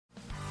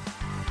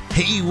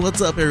Hey, what's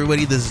up,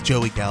 everybody? This is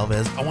Joey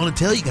Galvez. I want to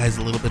tell you guys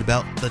a little bit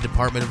about the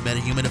Department of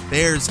Meta-Human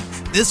Affairs.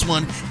 This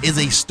one is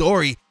a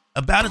story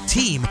about a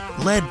team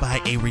led by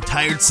a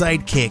retired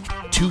sidekick,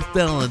 2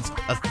 felons,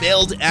 a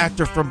failed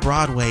actor from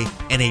Broadway,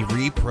 and a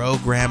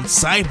reprogrammed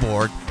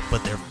cyborg.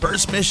 But their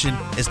first mission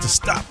is to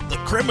stop the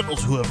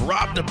criminals who have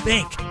robbed a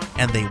bank,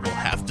 and they will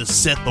have to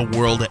set the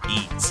world at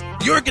ease.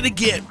 You're going to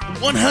get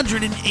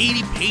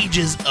 180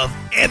 pages of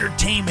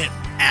entertainment,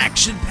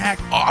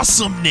 action-packed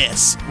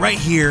awesomeness right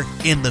here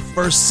in the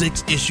first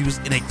 6 issues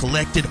in a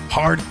collected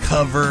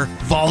hardcover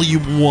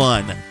volume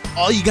 1.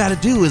 All you got to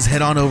do is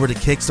head on over to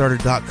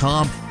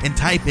Kickstarter.com and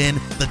type in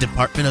the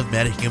Department of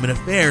Meta-Human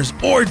Affairs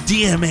or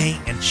DMA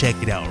and check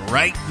it out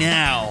right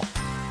now.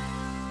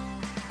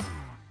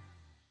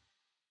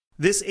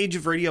 This Age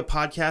of Radio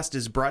podcast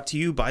is brought to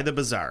you by The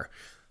Bazaar.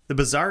 The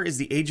Bazaar is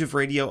the Age of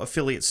Radio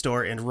affiliate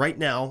store, and right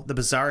now, The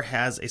Bazaar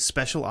has a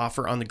special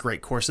offer on the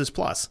Great Courses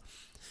Plus.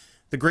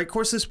 The Great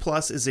Courses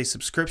Plus is a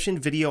subscription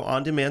video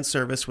on-demand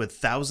service with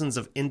thousands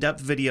of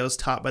in-depth videos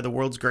taught by the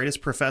world's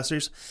greatest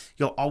professors.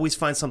 You'll always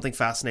find something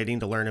fascinating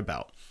to learn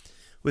about.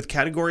 With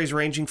categories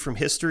ranging from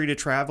history to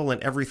travel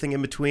and everything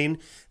in between,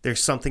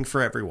 there's something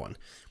for everyone.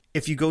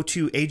 If you go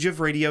to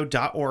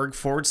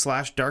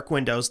ageofradio.org/dark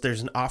windows,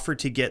 there's an offer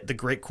to get the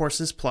Great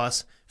Courses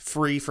Plus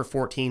free for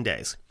 14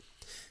 days.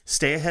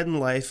 Stay ahead in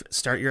life.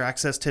 Start your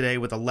access today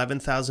with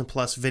 11,000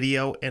 plus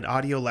video and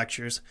audio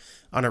lectures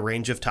on a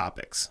range of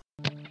topics.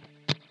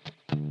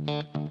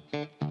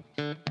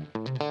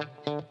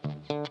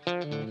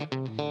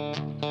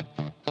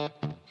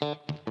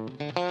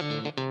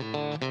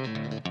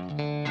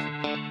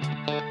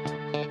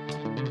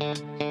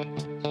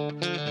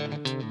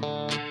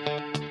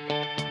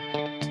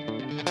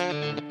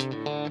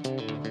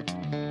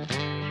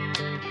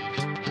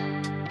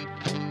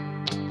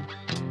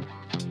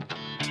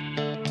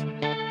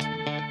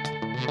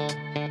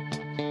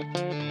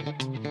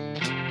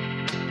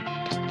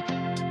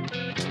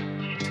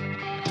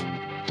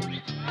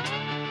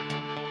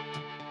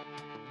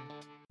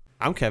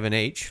 I'm Kevin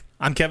H.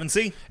 I'm Kevin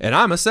C. And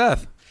I'm a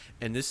Seth.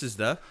 And this is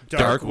the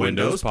Dark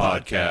Windows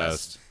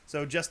Podcast.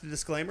 So just a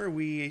disclaimer,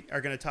 we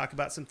are going to talk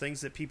about some things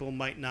that people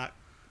might not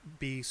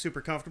be super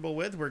comfortable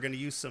with. We're going to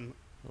use some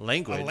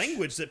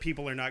language that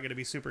people are not going to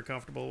be super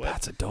comfortable with.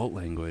 That's adult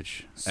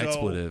language. So-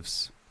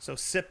 Expletives. So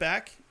sit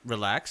back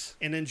Relax.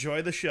 and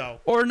enjoy the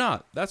show. Or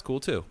not. That's cool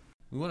too.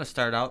 We want to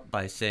start out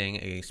by saying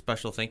a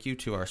special thank you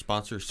to our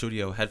sponsor,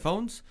 Studio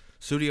Headphones.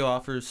 Studio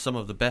offers some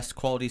of the best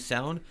quality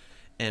sound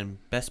and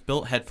best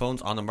built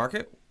headphones on the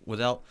market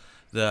without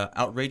the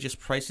outrageous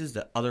prices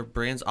that other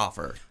brands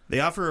offer. They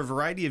offer a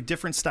variety of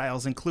different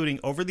styles, including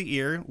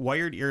over-the-ear,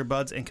 wired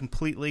earbuds, and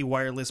completely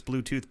wireless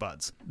Bluetooth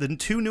buds. The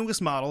 2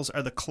 newest models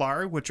are the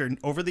Klar, which are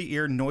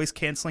over-the-ear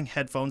noise-canceling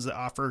headphones that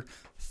offer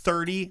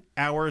 30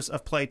 hours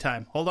of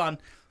playtime. Hold on.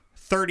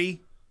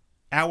 30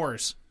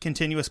 hours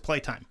continuous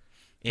playtime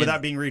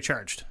without being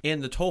recharged.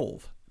 And the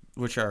Tolv,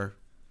 which are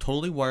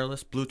totally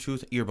wireless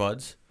Bluetooth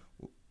earbuds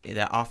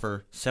that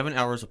offer 7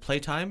 hours of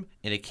playtime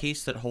in a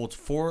case that holds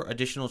 4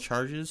 additional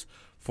charges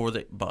for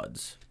the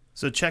buds.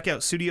 So check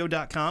out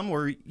Studio.com,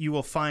 where you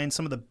will find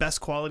some of the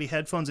best quality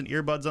headphones and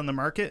earbuds on the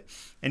market.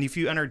 And if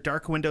you enter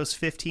Dark Windows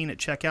 15 at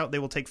checkout, they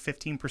will take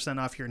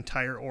 15% off your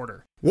entire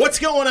order. What's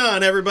going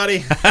on, everybody?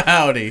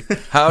 Howdy.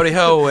 Howdy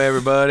ho,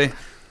 everybody.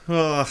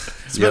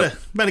 It's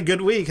been a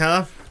good week,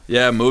 huh?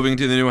 Yeah, moving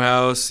to the new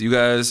house. You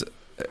guys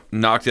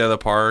knocked it out of the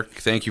park.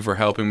 Thank you for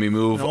helping me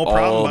move No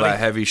problem, all buddy. that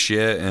heavy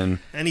shit. And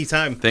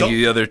Anytime. thank you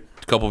to the other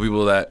couple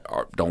people that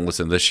don't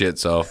listen to this shit,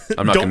 so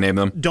I'm not going to name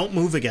them. Don't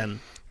move again.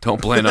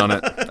 Don't plan on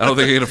it. I don't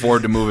think I can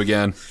afford to move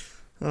again.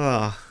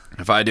 Oh.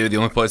 If I do, the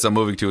only place I'm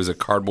moving to is a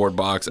cardboard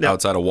box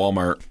outside of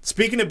Walmart.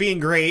 Speaking of being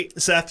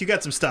great, Seth, you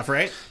got some stuff,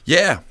 right?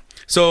 Yeah.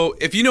 So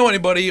if you know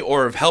anybody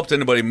or have helped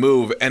anybody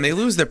move and they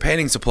lose their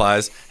painting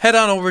supplies, head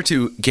on over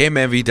to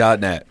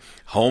GameEnvy.net,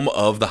 home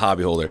of the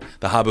Hobby Holder.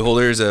 The Hobby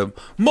Holder is a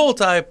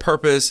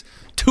multi-purpose,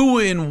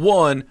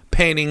 2-in-1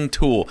 painting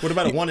tool. What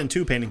about a 1 and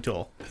 2 painting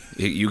tool?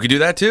 You could do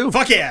that too.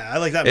 Fuck yeah, I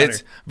like that better.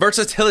 It's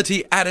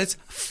versatility at its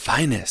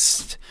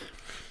finest.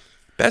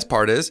 Best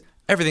part is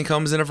everything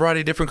comes in a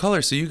variety of different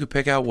colors, so you can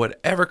pick out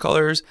whatever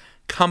colors,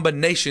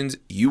 combinations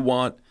you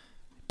want.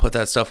 Put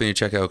that stuff in your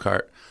checkout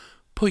cart.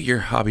 Put your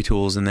hobby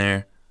tools in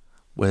there,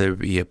 whether it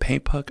be a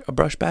paint puck, a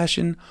brush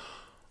passion,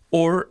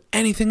 or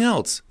anything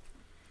else.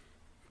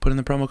 Put in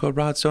the promo code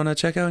RODSTONE at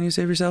checkout and you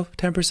save yourself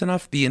 10%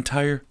 off the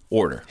entire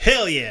order.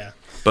 Hell yeah.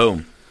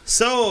 Boom.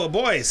 So,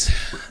 boys,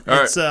 All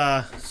right. it's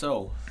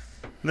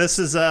this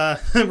is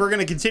we're going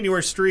to continue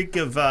our streak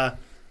of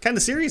kind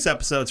of serious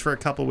episodes for a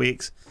couple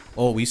weeks.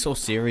 Oh, we so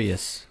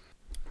serious.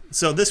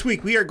 So this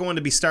week we are going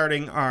to be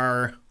starting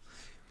our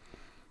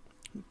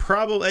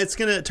it's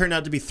going to turn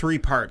out to be 3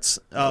 parts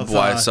of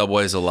Why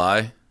Subway's a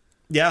lie.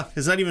 Yeah,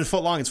 it's not even a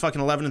foot long. It's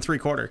fucking 11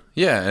 3/4.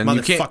 Yeah, and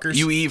you can't. Motherfuckers.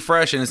 You eat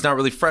fresh, and it's not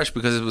really fresh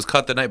because it was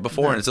cut the night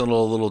before, and it's in a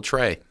little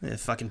tray. Yeah,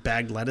 fucking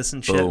bagged lettuce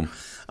and shit. Boom.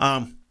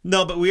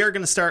 No, but we are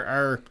going to start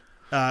our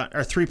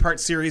 3-part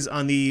series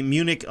on the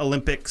Munich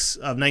Olympics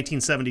of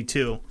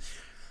 1972.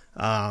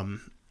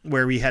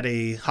 where we had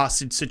a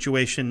hostage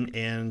situation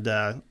and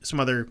some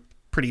other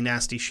pretty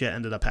nasty shit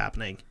ended up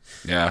happening.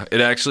 Yeah,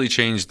 it actually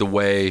changed the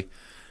way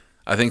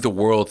I think the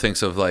world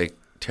thinks of like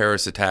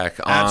terrorist attack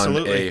on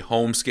Absolutely. a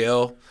home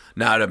scale,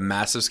 not a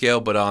massive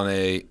scale, but on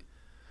a,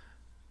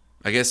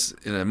 I guess,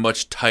 in a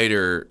much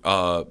tighter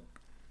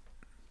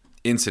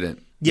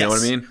incident. You know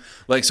what I Yes. mean?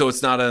 Like, so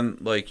it's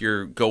not like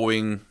you're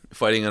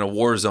fighting in a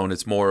war zone.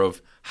 It's more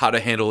of how to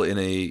handle it in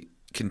a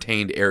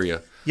contained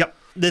area, Yep.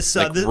 This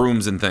like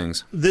rooms and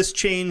things. this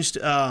changed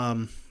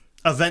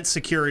event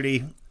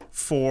security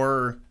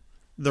for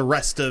the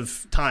rest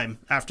of time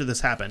after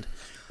this happened.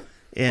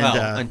 And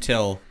Well,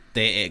 until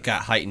it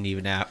got heightened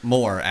even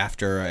more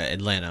after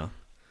Atlanta.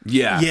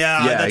 Yeah,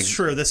 that's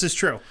true. This is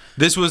true.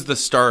 This was the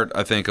start,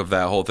 I think, of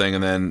that whole thing,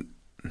 and then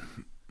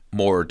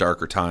more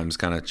darker times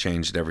kind of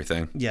changed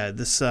everything. Yeah,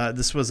 this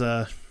was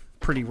a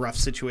pretty rough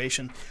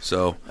situation.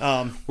 So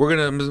I'm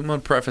gonna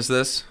preface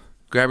this.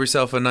 Grab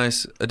yourself a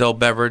nice adult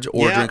beverage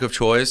or Yeah. drink of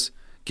choice.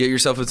 Get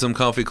yourself in some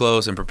comfy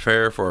clothes and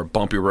prepare for a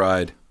bumpy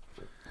ride.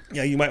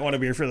 Yeah, you might want a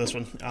beer for this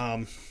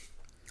one.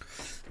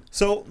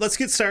 So let's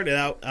get started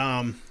out.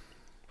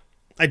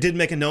 I did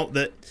make a note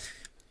that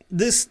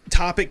this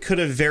topic could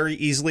have very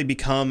easily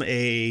become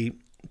a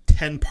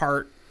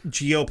 10-part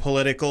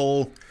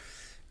geopolitical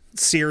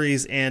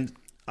series and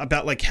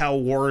about like how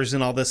wars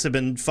and all this have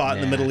been fought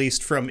in the Yeah. Middle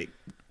East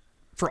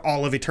for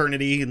all of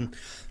eternity.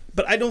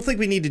 But I don't think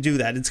we need to do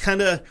that. It's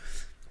kind of,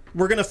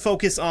 we're going to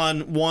focus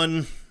on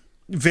one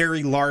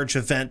very large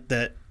event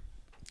that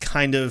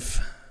kind of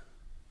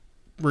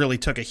really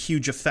took a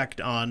huge effect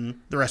on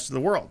the rest of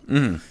the world.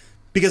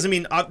 Because I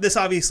mean, this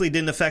obviously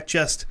didn't affect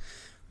just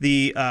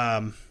the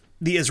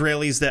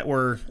Israelis that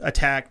were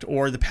attacked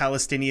or the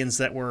Palestinians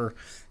that were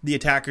the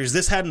attackers.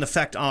 This had an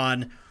effect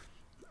on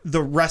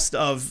the rest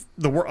of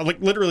the world, like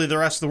literally the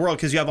rest of the world,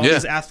 because you have all Yeah.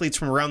 these athletes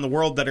from around the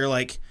world that are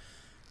like,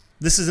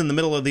 this is in the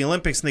middle of the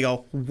Olympics, and they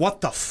go,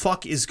 what the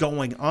fuck is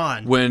going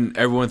on? When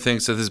everyone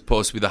thinks that this is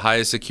supposed to be the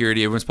highest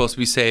security, everyone's supposed to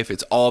be safe.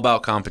 It's all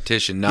about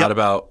competition, not Yep.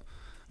 about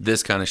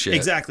this kind of shit.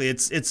 Exactly.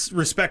 It's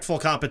respectful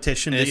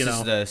competition. This You know,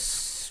 is the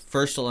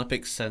first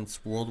Olympics since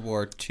World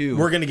War II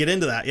we're going to get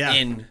into that. Yeah.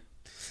 in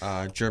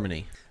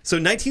Germany. So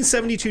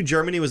 1972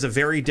 Germany was a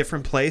very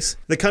different place.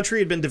 The country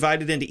had been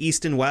divided into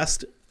East and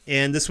West,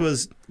 and this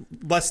was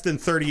less than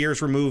 30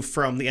 years removed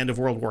from the end of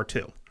World War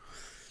II.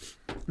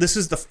 This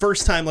is the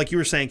first time, like you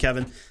were saying,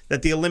 Kevin,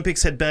 that the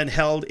Olympics had been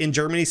held in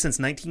Germany since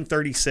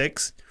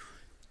 1936.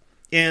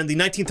 And the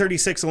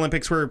 1936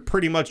 Olympics were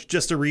pretty much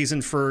just a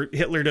reason for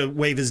Hitler to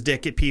wave his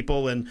dick at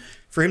people and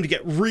for him to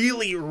get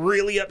really,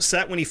 really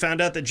upset when he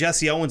found out that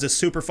Jesse Owens is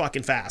super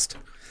fucking fast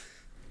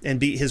and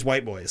beat his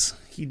white boys.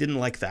 He didn't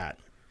like that.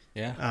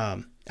 Yeah.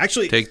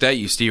 Actually, Take that,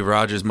 you Steve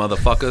Rogers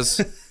motherfuckers.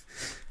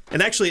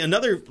 and actually,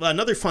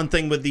 another fun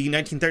thing with the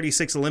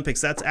 1936 Olympics,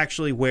 that's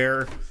actually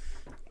where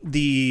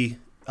the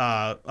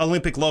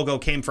Olympic logo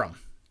came from.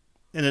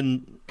 And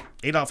then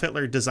Adolf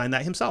Hitler designed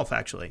that himself,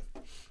 actually.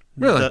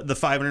 Really? The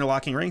 5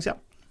 interlocking rings,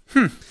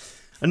 yeah.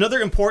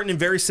 Another important and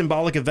very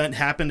symbolic event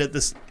happened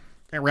at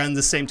around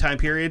the same time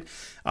period.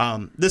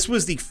 This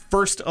was the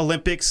first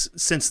Olympics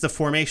since the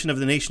formation of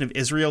the nation of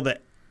Israel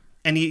that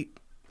any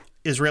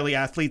Israeli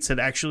athletes had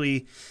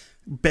actually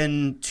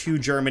been to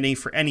Germany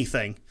for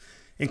anything,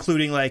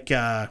 including like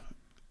the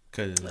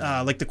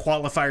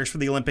qualifiers for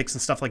the Olympics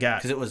and stuff like that.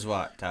 Because it was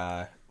what?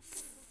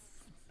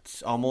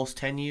 Almost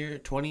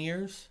 20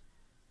 years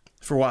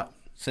For what?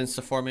 since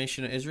the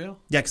formation of Israel?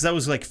 Yeah, because that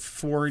was like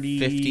 40...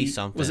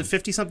 50-something. Was it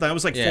 50-something? That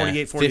was like Yeah,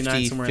 48,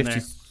 49, somewhere in there.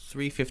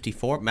 53,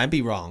 54? Might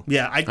be wrong.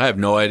 Yeah, I have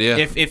no idea.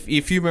 If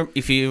you remember,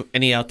 if you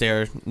any out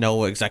there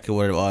know exactly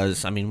what it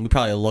was, I mean, we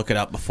probably look it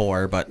up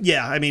before, but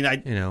yeah, I mean, I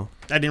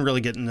didn't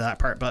really get into that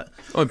part, but...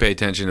 I only pay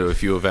attention to a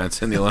few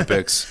events in the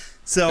Olympics.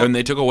 So, And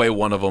they took away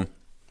one of them,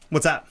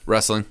 what's that?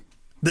 wrestling.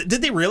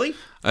 Did they really?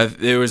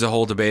 There was a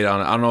whole debate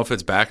on it. I don't know if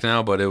it's back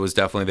now, but it was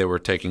definitely they were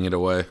taking it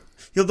away.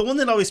 You know, the one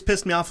that always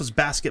pissed me off was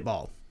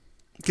basketball.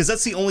 Because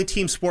that's the only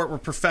team sport where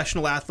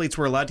professional athletes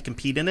were allowed to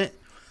compete in it.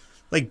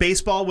 Like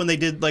baseball, when they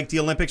did like the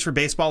Olympics for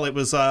baseball, it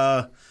was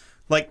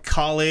like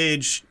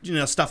college,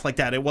 stuff like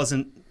that. It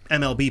wasn't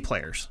MLB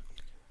players.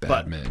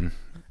 Badminton.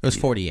 it was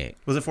 48.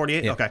 Was it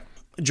 48? Yeah. Okay.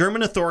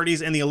 German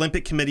authorities and the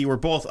Olympic Committee were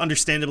both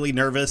understandably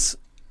nervous,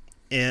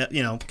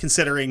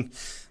 considering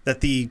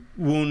that the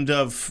wound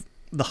of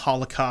the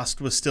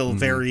Holocaust was still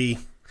very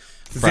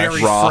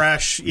Raw.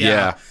 fresh.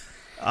 Yeah.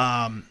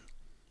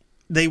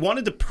 They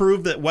wanted to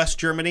prove that West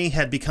Germany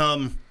had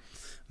become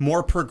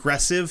more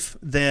progressive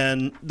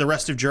than the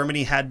rest of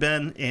Germany had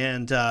been,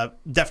 and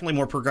definitely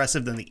more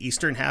progressive than the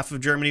eastern half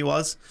of Germany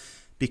was,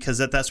 because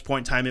at that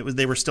point in time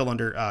they were still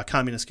under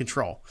communist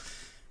control.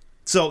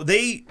 So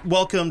they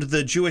welcomed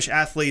the Jewish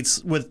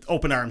athletes with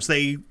open arms.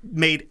 They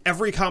made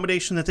every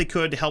accommodation that they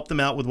could to help them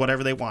out with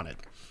whatever they wanted.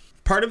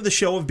 Part of the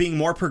show of being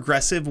more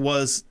progressive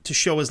was to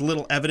show as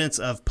little evidence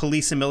of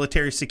police and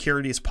military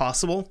security as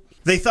possible.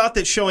 They thought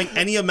that showing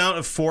any amount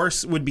of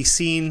force would be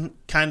seen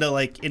kind of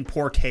like in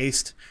poor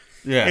taste.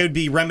 Yeah. It would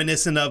be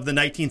reminiscent of the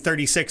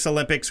 1936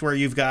 Olympics where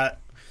you've got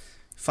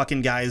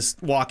fucking guys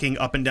walking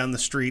up and down the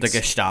streets. The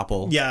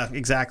Gestapo. Yeah,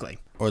 exactly.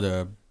 Or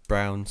the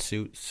brown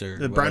suits or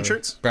The brown whatever.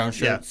 shirts? Brown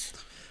shirts.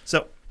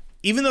 So,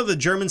 even though the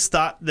Germans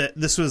thought that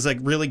this was a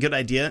really good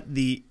idea,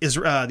 the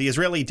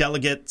Israeli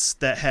delegates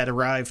that had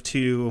arrived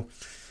to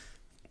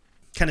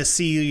kind of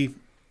see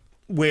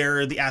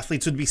where the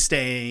athletes would be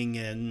staying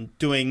and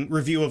doing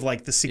review of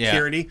like the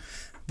security,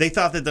 they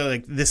thought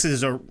that this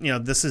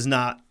is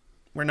not,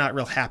 we're not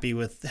real happy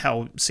with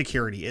how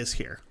security is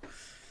here.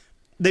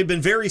 They've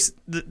been the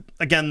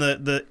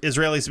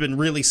Israelis have been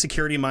really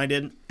security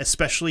minded,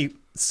 especially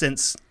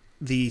since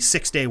the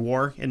 6-Day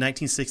War in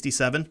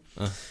 1967,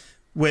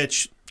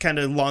 which, kind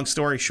of long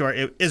story short,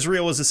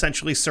 Israel was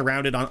essentially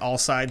surrounded on all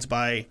sides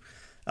by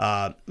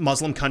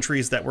Muslim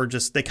countries that were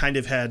they kind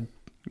of had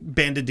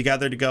banded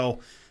together to go,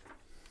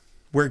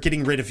 we're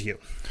getting rid of you.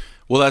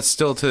 Well, that's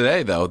still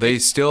today, though. They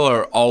still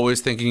are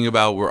always thinking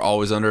about we're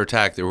always under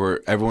attack.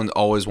 Everyone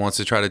always wants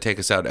to try to take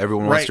us out.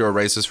 Everyone wants to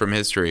erase us from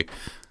history.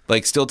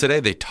 Like, still today,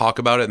 they talk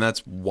about it, and that's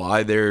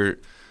why their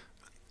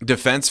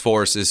defense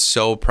force is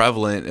so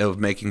prevalent of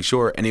making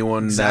sure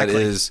anyone that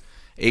is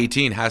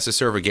 18 has to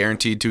serve a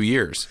guaranteed 2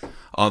 years,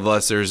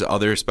 unless there's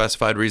other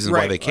specified reasons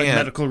why they can't. Like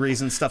medical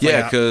reasons, stuff like that.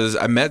 Yeah, because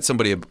I met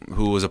somebody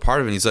who was a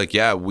part of it, and he's like,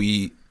 yeah,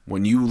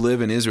 when you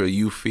live in Israel,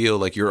 you feel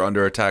like you're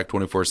under attack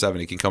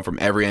 24/7. It can come from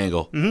every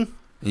angle. Mm-hmm.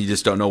 And you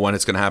just don't know when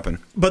it's going to happen.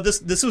 But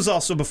this was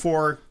also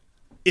before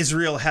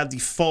Israel had the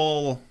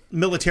full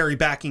military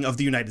backing of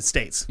the United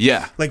States.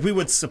 Yeah. Like, we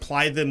would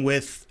supply them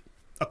with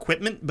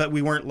equipment, but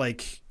we weren't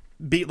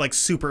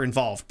super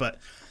involved. But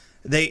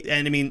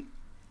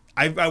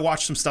I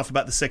watched some stuff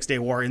about the 6-Day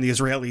War, and the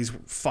Israelis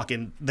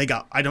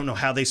I don't know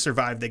how they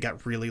survived. They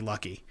got really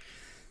lucky.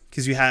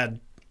 Because you had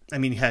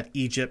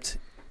Egypt,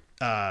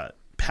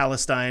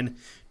 Palestine,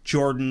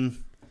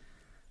 Jordan,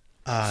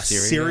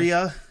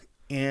 Syria,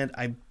 and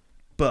I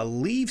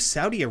believe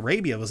Saudi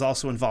Arabia was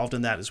also involved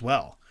in that as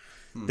well.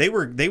 They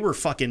were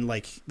fucking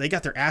they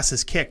got their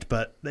asses kicked,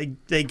 but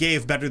they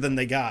gave better than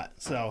they got.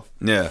 So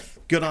yeah,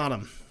 good on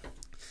them.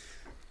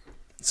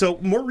 So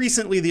more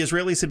recently, the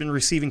Israelis have been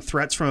receiving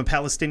threats from a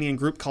Palestinian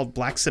group called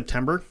Black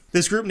September.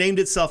 This group named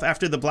itself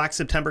after the Black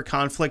September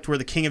conflict, where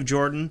the King of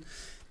Jordan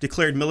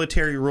declared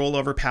military rule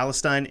over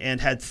Palestine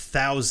and had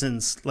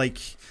thousands,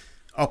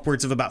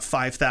 upwards of about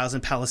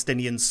 5,000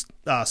 Palestinian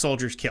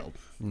soldiers killed.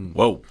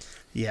 Whoa.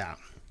 Yeah.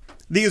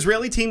 The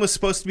Israeli team was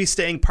supposed to be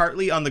staying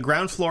partly on the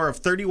ground floor of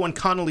 31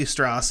 Connolly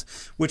Strasse,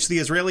 which the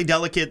Israeli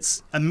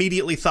delegates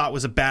immediately thought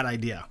was a bad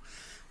idea.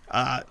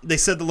 They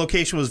said the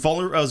location was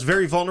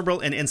very vulnerable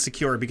and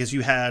insecure because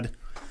you had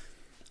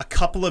a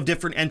couple of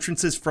different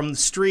entrances from the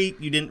street.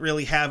 You didn't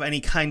really have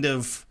any kind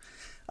of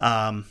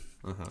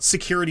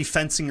security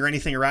fencing or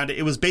anything around it.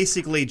 It was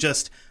basically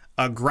just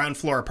a ground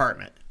floor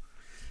apartment.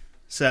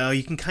 So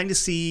you can kind of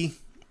see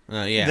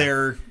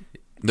their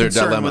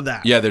dilemma with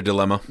that. Yeah, their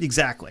dilemma.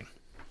 Exactly.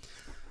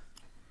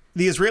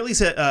 The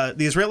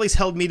Israelis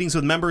held meetings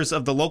with members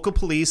of the local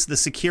police, the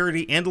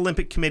security, and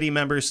Olympic Committee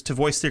members to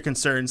voice their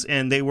concerns,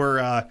 and they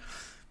were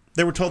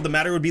told the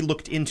matter would be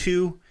looked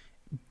into,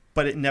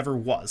 but it never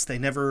was. They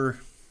never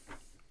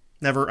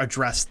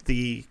addressed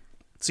the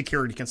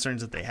security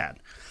concerns that they had.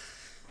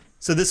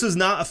 So this was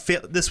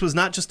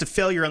not just a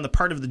failure on the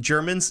part of the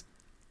Germans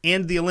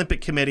and the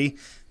Olympic Committee,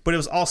 but it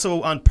was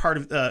also on part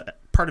of the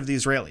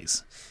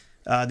Israelis.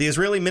 The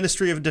Israeli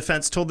Ministry of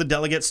Defense told the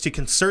delegates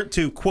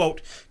to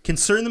quote,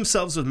 concern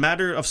themselves with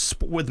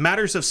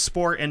matters of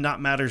sport and not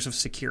matters of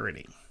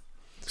security.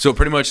 So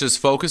pretty much just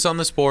focus on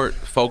the sport,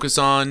 focus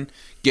on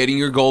getting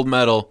your gold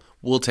medal.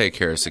 We'll take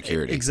care of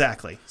security.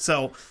 Exactly.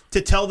 So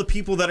to tell the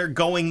people that are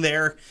going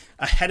there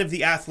ahead of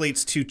the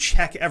athletes to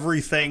check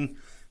everything,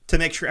 to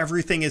make sure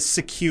everything is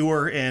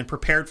secure and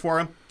prepared for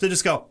them, to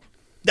just go,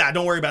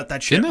 don't worry about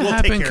that shit. Didn't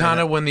that happen kind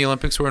of when the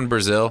Olympics were in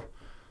Brazil?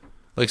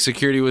 Like,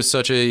 security was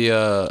such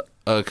a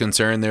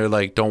concern. They're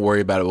like, don't worry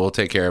about it. We'll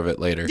take care of it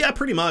later. Yeah,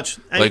 pretty much.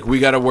 We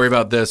got to worry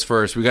about this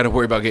first. We got to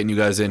worry about getting you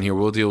guys in here.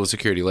 We'll deal with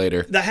security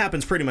later. That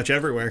happens pretty much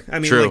everywhere. I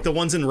mean, True. The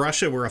ones in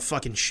Russia were a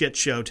fucking shit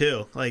show,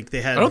 too. I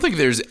don't think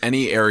there's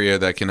any area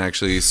that can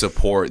actually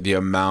support the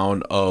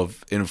amount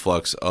of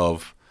influx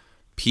of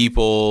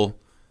people,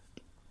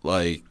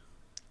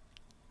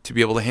 to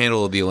be able to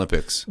handle the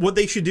Olympics. What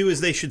they should do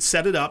is they should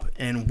set it up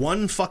in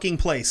one fucking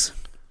place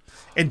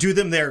and do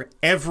them there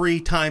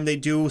every time they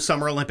do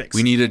Summer Olympics.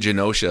 We need a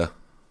Genosha.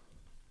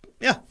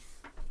 Yeah.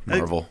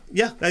 Marvel.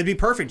 That'd be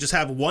perfect. Just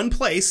have one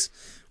place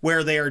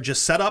where they are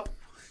just set up.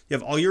 You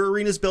have all your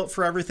arenas built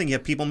for everything. You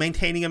have people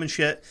maintaining them and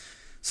shit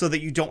so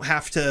that you don't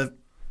have to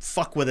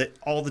fuck with it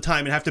all the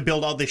time and have to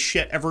build all this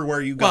shit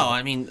everywhere you go. Well,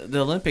 I mean, the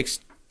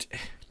Olympics,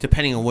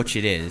 depending on which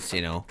it is,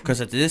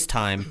 because at this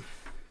time,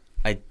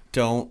 I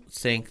don't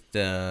think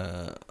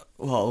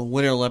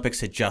Winter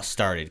Olympics had just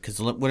started because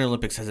the Winter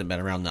Olympics hasn't been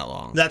around that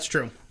long. That's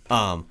true.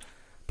 But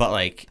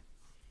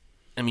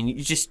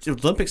the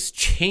Olympics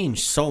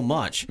changed so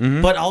much.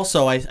 Mm-hmm. But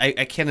also, I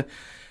can't,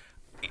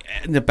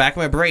 in the back of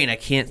my brain, I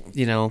can't,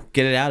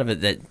 get it out of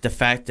it that the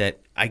fact that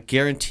I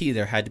guarantee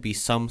there had to be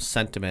some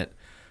sentiment,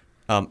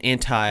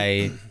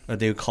 they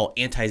would call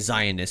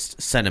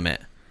anti-Zionist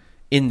sentiment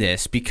in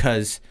this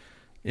because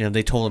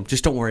they told him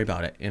just don't worry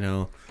about it.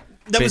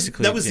 That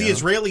was the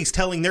Israelis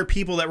telling their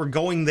people that were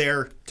going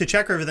there to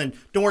check everything,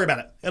 don't worry about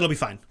it. It'll be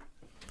fine.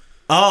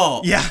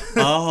 Oh. Yeah.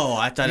 Oh,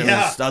 I thought it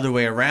was the other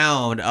way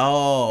around.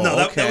 Oh,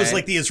 no, okay. that was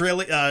like the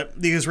Israeli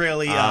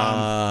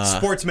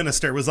sports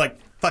minister was like,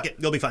 fuck it,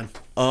 you'll be fine.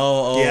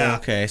 Oh, yeah.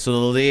 Okay. So the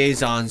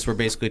liaisons were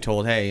basically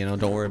told, hey,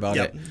 don't worry about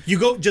it. You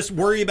go, just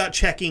worry about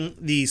checking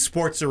the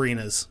sports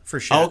arenas for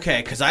shit.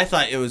 Okay, because I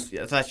thought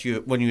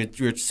when you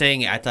were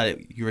saying it, I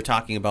thought you were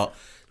talking about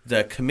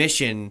the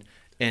commission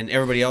and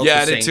everybody else.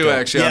 Yeah, was I did saying, too,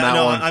 actually. On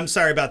that one. I'm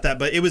sorry about that,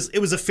 but it was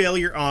a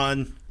failure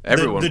on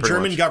everyone, the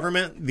German much.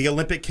 government, the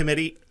Olympic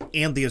Committee,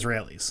 and the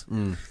Israelis.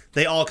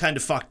 They all kind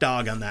of fucked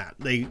dog on that.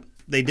 They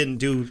didn't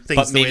do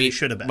things the way they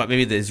should have been. But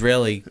maybe the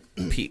Israeli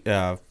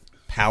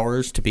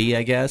powers to be,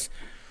 I guess,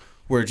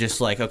 were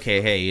just like,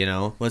 okay, hey,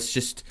 let's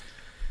just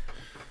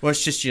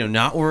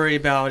not worry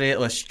about it.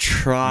 Let's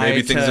try.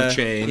 Maybe things have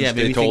changed. Yeah,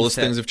 maybe they told us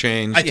things have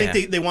changed. I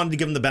think they wanted to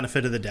give them the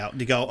benefit of the doubt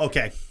to go,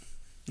 okay.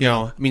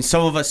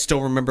 Some of us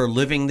still remember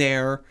living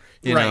there.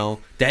 Right.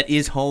 That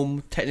is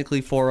home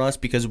technically for us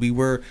because we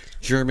were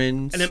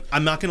Germans. And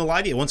I'm not going to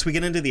lie to you. Once we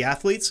get into the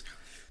athletes,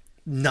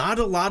 not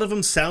a lot of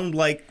them sound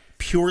like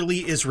purely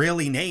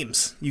Israeli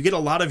names. You get a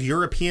lot of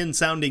European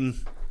sounding,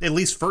 at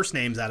least first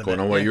names out of it. Going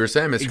on what you were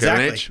saying, Mr.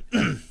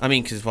 Exactly. I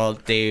mean, because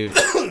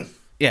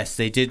yes,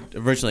 they did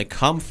originally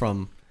come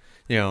from,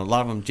 a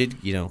lot of them did,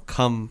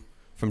 come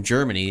from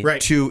Germany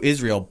to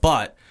Israel,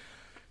 but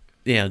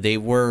they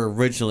were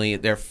originally,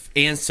 their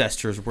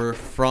ancestors were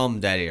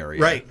from that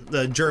area. Right.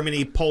 The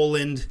Germany,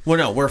 Poland. Well,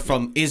 no, we're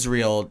from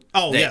Israel.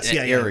 Oh, that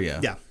area.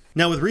 Yeah.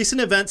 Now, with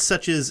recent events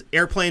such as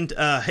airplane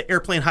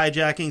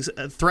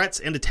hijackings, threats,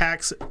 and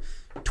attacks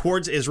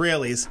towards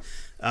Israelis,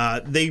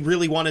 they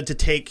really wanted to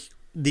take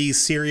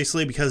these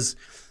seriously because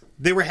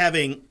they were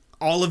having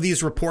all of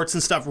these reports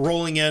and stuff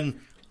rolling in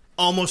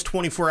almost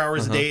 24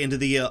 hours a day into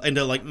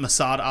like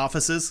Mossad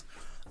offices.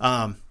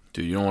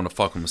 Dude, you don't want to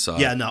fuck with Mossad.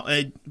 Yeah, no.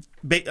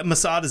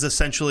 Mossad is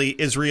essentially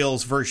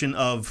Israel's version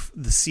of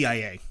the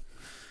CIA.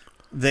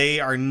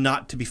 They are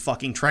not to be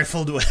fucking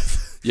trifled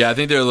with. Yeah, I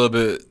think they're a little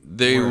bit.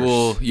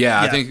 Worse.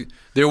 I think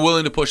they're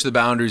willing to push the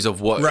boundaries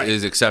of what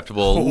is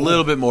acceptable a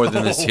little bit more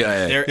than the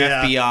CIA. They're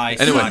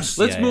FBI. Anyway,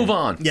 CIA. let's move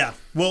on. Yeah,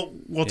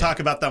 we'll talk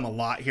about them a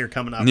lot here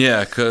coming up.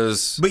 Yeah,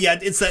 because. But yeah,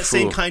 it's that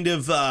same kind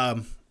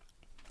of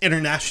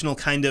international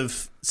kind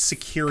of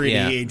security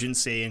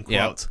agency in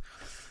quotes.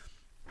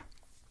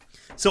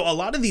 So a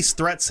lot of these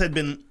threats had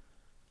been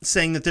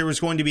saying that there was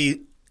going to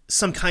be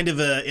some kind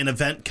of an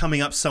event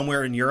coming up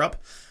somewhere in Europe.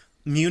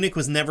 Munich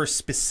was never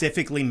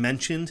specifically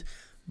mentioned,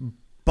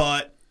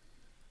 but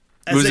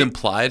It was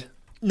implied?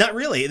 Not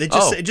really.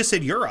 It just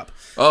said Europe.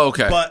 Oh,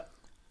 okay. But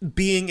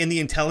being in the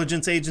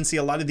intelligence agency,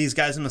 a lot of these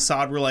guys in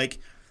Mossad were like,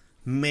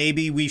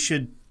 maybe we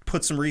should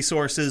put some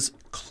resources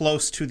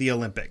close to the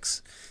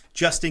Olympics,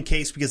 just in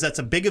case, because that's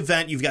a big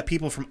event. You've got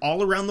people from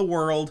all around the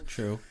world.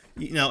 True.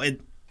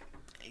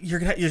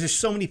 There's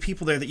so many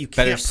people there that you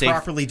can't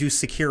properly do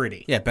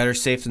security. Yeah, better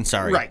safe than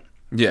sorry. Right.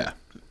 Yeah.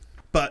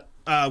 But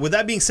with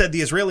that being said,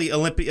 the Israeli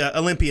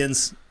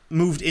Olympians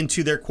moved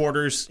into their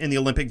quarters in the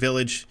Olympic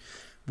Village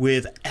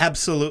with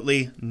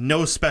absolutely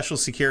no special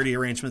security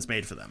arrangements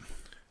made for them.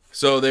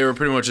 So they were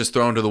pretty much just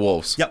thrown to the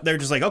wolves. Yep, they're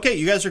just like, okay,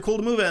 you guys are cool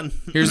to move in.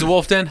 Here's the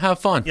wolf den. Have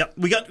fun. Yep,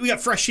 we got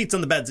fresh sheets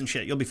on the beds and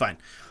shit. You'll be fine.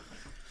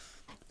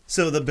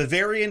 So the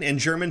Bavarian and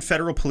German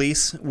federal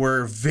police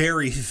were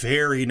very,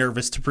 very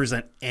nervous to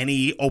present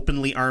any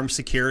openly armed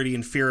security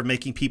in fear of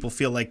making people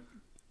feel like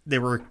they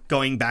were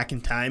going back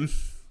in time,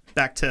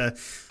 back to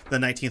the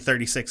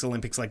 1936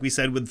 Olympics, like we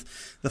said, with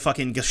the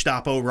fucking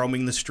Gestapo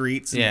roaming the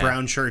streets and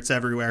brown shirts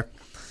everywhere.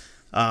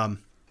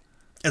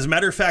 As a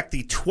matter of fact,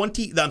 the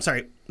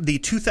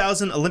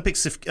 2000 Olympic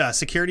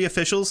security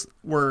officials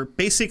were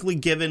basically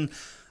given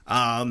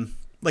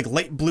like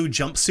light blue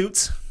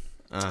jumpsuits.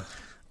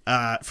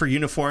 For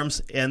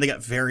uniforms, and they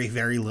got very,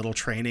 very little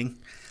training.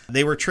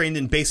 They were trained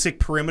in basic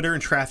perimeter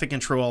and traffic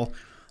control,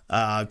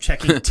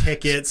 checking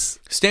tickets.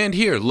 Stand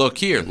here, look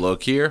here,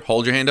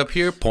 hold your hand up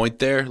here, point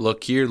there,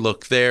 look here,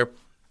 look there.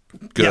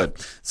 Good.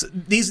 Yeah. So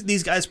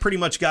these guys pretty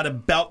much got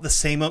about the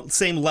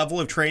same level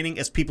of training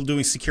as people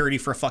doing security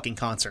for a fucking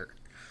concert.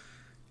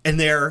 And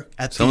they're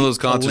at some the of those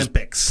concerts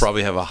Olympics.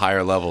 Probably have a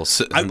higher level,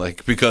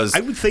 because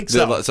I would think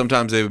so.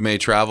 Sometimes they may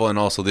travel, and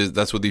also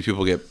that's what these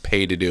people get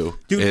paid to do.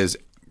 Dude, is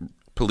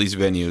police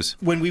venues.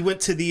 When we went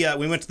to the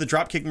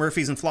Dropkick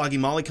Murphys and Flogging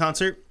Molly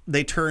concert,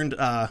 they turned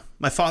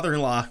my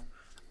father-in-law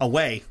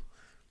away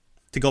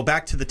to go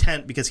back to the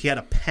tent because he had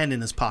a pen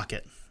in his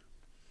pocket.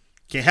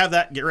 Can't have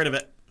that. Get rid of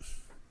it.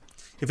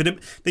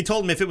 They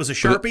told him if it was a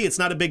Sharpie, it's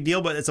not a big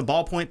deal, but it's a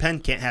ballpoint pen.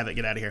 Can't have it.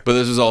 Get out of here. But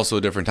this was also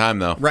a different time,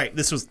 though. Right.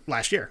 This was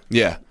last year.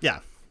 Yeah. Yeah.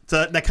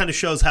 So that kind of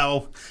shows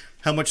how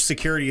much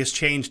security has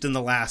changed in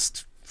the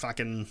last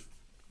fucking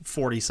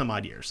 40 some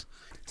odd years.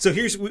 So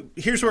here's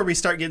where we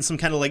start getting some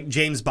kind of like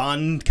James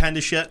Bond kind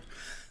of shit.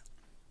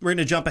 We're going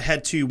to jump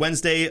ahead to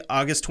Wednesday,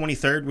 August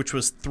 23rd, which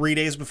was 3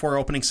 days before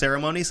opening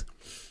ceremonies.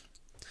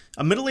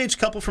 A middle-aged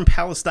couple from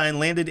Palestine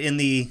landed in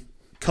the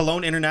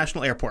Cologne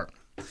International Airport.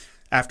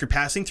 After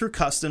passing through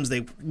customs,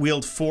 they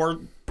wheeled 4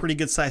 pretty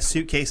good-sized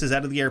suitcases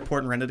out of the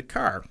airport and rented a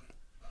car.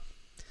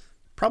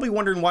 Probably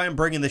wondering why I'm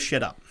bringing this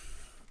shit up.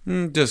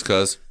 Just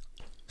because.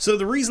 So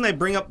the reason I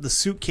bring up the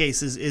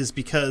suitcases is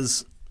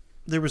because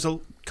there was a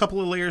couple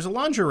of layers of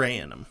lingerie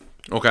in them.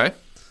 Okay.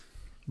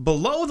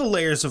 Below the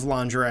layers of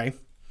lingerie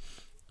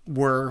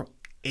were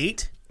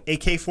 8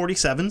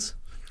 AK-47s,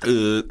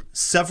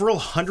 several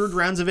hundred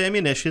rounds of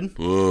ammunition,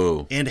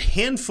 Whoa. and a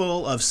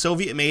handful of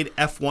Soviet-made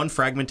F-1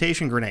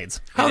 fragmentation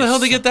grenades. How the hell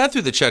did they get that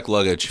through the check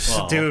luggage?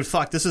 Well, Dude,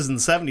 fuck, this is in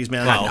the 70s,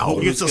 man. I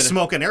know. You get to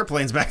smoking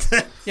airplanes back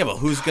then. Yeah, but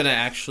who's gonna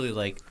actually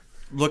like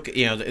look?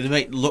 You know, they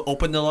might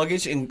open the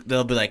luggage and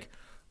they'll be like,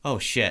 "Oh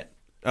shit,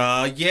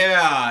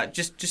 yeah,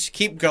 just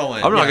keep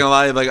going." I'm not gonna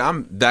lie, like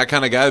I'm that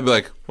kind of guy. I'd be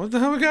like, "What the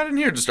hell we got in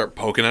here?" Just start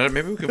poking at it.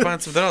 Maybe we can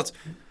find something else.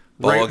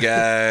 Ball Right.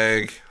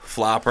 gag,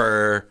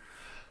 flopper.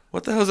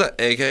 What the hell is that?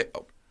 AK?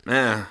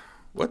 Oh,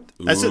 what?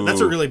 That's a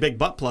Ooh. really big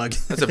butt plug.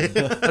 That's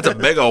a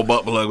big old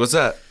butt plug. What's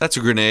that? That's a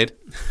grenade.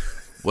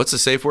 What's the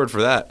safe word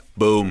for that?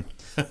 Boom.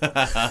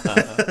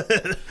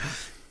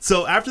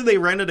 So after they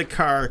rented a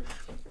car,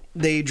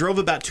 they drove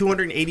about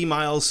 280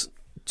 miles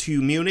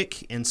to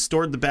Munich and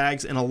stored the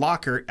bags in a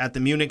locker at the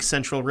Munich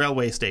Central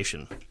Railway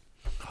Station.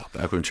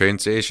 Back when train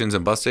stations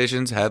and bus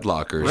stations had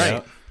lockers.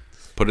 Right.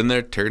 Put in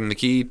there, turn the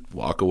key,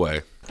 walk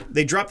away.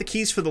 They dropped the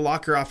keys for the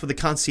locker off with the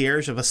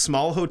concierge of a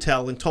small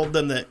hotel and told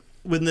them that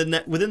within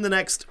the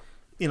next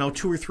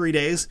 2 or 3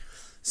 days,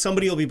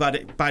 somebody will be by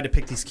to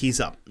pick these keys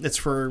up. It's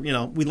for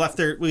we left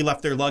their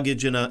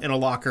luggage in a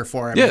locker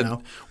for them. Yeah.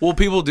 Well,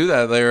 people do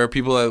that. There are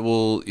people that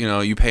will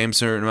you pay them a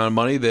certain amount of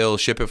money, they'll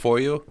ship it for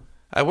you.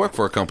 I work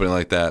for a company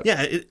like that.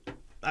 Yeah,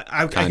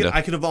 I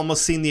could have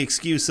almost seen the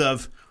excuse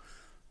of,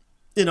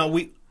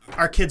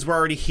 our kids were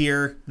already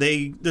here.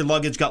 Their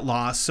luggage got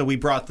lost, so we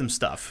brought them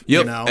stuff.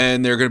 Yep.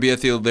 And they're going to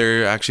be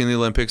they're actually in the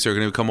Olympics. They're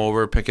going to come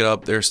over, pick it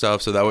up, their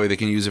stuff, so that way they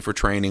can use it for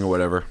training or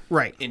whatever.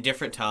 Right. in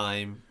different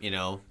time,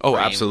 Oh, frame,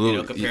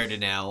 absolutely. compared to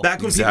now.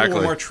 Back when people Exactly.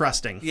 were more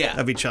trusting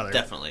of each other.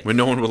 Definitely. When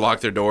no one would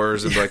lock their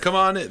doors and be like, come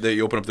on in. They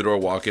open up the door,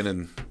 walk in,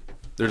 and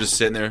they're just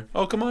sitting there.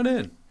 Oh, come on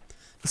in.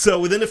 So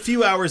within a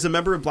few hours, a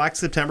member of Black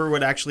September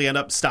would actually end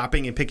up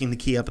stopping and picking the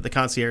key up at the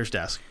concierge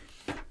desk.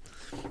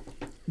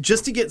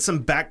 Just to get some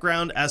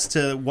background as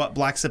to what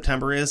Black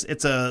September is,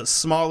 it's a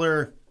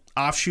smaller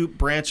offshoot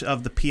branch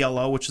of the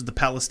PLO, which is the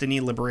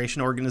Palestinian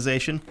Liberation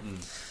Organization.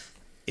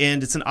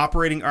 And it's an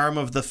operating arm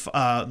of the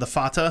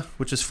Fatah,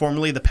 which is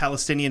formerly the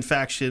Palestinian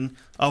faction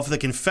of the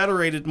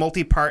Confederated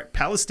Multi-Part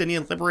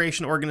Palestinian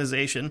Liberation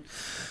Organization,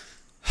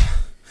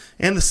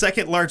 and the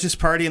second largest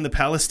party in the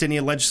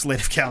Palestinian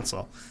Legislative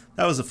Council.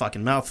 That was a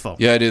fucking mouthful.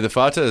 Yeah, dude, the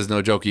Fatah is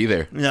no joke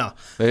either. Yeah.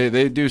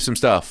 They do some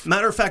stuff.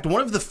 Matter of fact,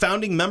 one of the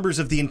founding members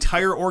of the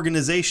entire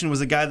organization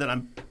was a guy that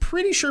I'm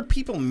pretty sure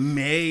people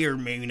may or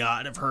may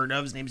not have heard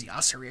of. His name's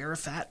Yasser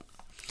Arafat.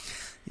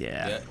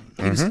 Yeah.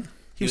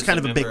 He was kind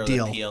of a big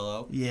deal.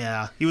 PLO.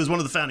 Yeah. He was one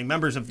of the founding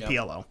members of the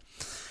PLO.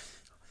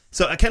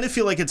 So I kind of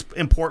feel like it's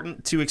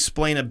important to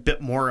explain a bit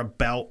more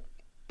about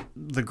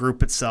the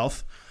group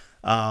itself.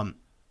 And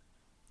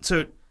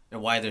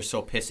why they're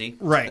so pissy.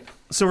 Right.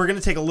 So we're going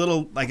to take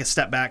a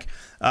step back.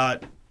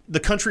 The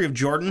country of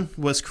Jordan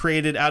was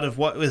created out of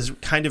what was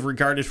kind of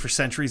regarded for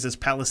centuries as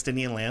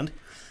Palestinian land.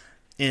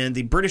 And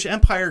the British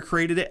Empire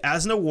created it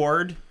as an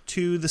award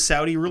to the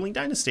Saudi ruling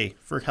dynasty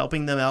for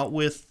helping them out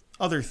with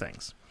other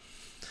things.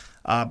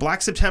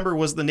 Black September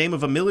was the name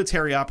of a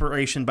military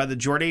operation by the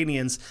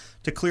Jordanians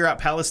to clear out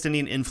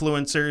Palestinian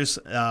influencers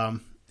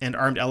and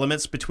armed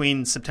elements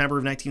between September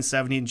of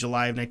 1970 and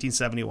July of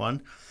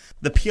 1971.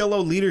 The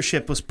PLO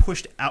leadership was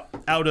pushed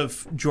out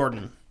of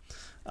Jordan,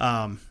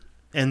 and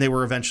they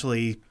were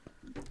eventually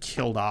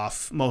killed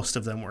off. Most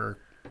of them were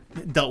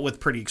dealt with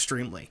pretty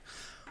extremely.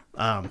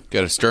 Got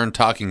a stern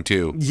talking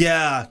to.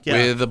 Yeah.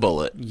 With a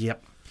bullet.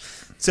 Yep.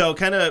 So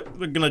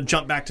we're going to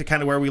jump back to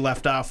kind of where we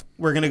left off.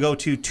 We're going to go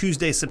to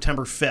Tuesday,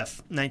 September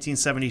 5th,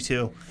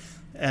 1972.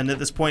 And at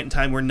this point in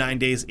time, we're 9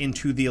 days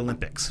into the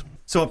Olympics.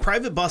 So a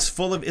private bus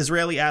full of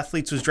Israeli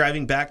athletes was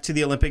driving back to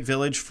the Olympic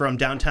Village from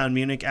downtown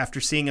Munich after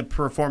seeing a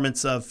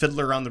performance of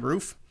Fiddler on the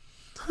Roof.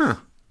 Huh.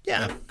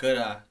 Yeah.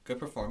 Good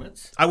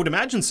performance. I would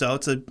imagine so.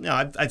 It's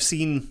I've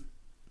seen,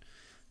 I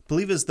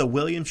believe it's the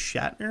William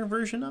Shatner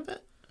version of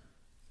it.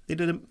 They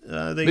did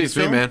Beats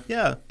me, man.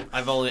 Yeah.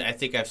 I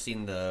think I've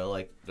seen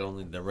the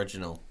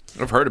original.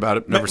 I've heard about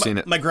it. Never seen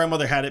it. My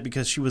grandmother had it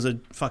because she was a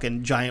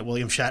fucking giant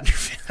William Shatner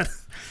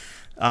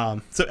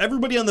fan. So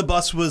everybody on the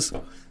bus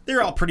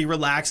they're all pretty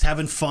relaxed,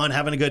 having fun,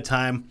 having a good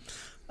time.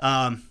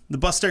 The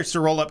bus starts to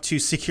roll up to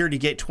security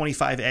gate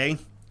 25A,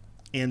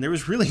 and there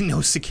was really no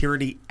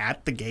security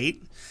at the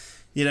gate.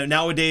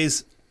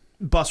 Nowadays,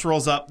 bus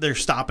rolls up, they're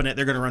stopping it,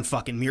 they're going to run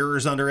fucking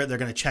mirrors under it, they're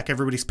going to check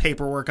everybody's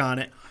paperwork on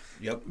it.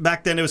 Yep.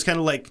 Back then, it was kind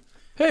of like,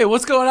 Hey,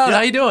 what's going on? Yep.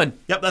 How you doing?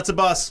 yep, that's a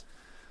bus.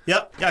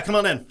 Yep, yeah, come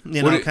on in.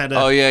 Kind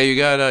of. Oh yeah, you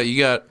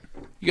got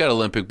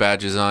Olympic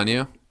badges on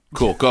you.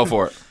 Cool, go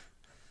for it.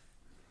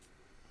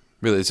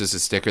 Really, it's just a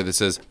sticker that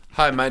says,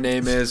 "Hi, my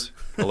name is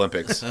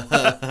Olympics."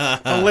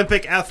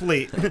 Olympic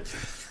athlete.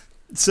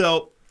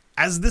 So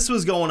as this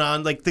was going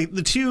on, like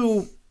the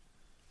two,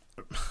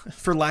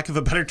 for lack of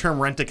a better term,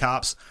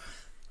 rent-a-cops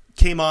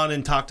came on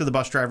and talked to the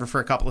bus driver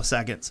for a couple of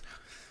seconds.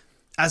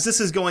 As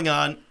this is going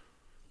on,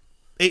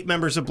 8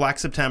 members of Black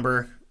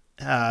September,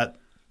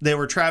 they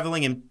were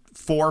traveling in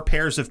 4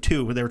 pairs of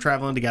 2. They were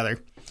traveling together.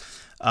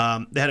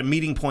 They had a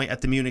meeting point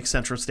at the Munich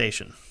Central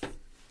Station.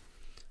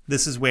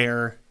 This is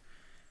where...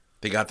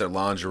 They got their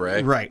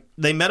lingerie. Right.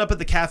 They met up at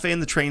the cafe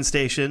in the train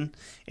station,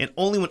 and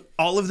only when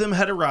all of them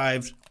had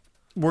arrived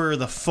were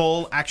the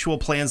full actual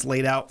plans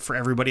laid out for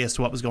everybody as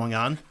to what was going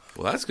on.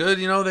 Well, that's good.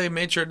 They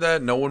made sure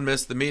that no one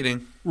missed the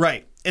meeting.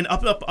 Right. And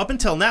up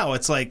until now,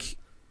 it's like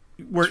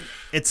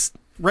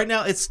right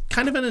now it's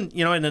kind of an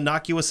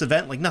innocuous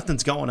event, like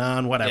nothing's going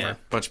on, whatever. Yeah.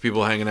 Bunch of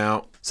people hanging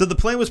out. So the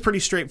plan was pretty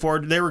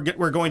straightforward.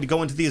 We're going to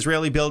go into the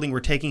Israeli building. We're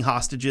taking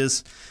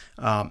hostages,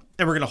 and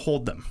we're going to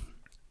hold them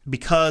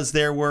because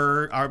there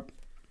were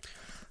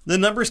the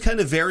numbers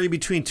kind of vary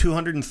between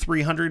 200 and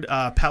 300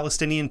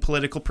 Palestinian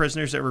political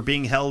prisoners that were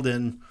being held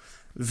in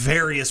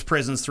various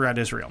prisons throughout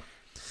Israel.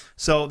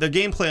 So their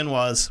game plan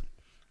was,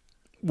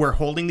 we're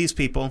holding these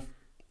people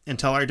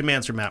until our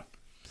demands are met.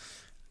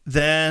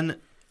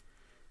 Then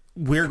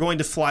we're going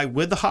to fly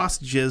with the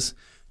hostages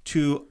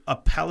to a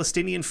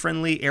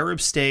Palestinian-friendly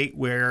Arab state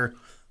where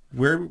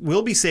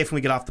we'll be safe when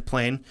we get off the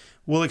plane.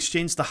 We'll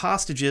exchange the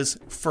hostages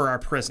for our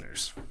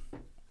prisoners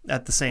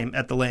at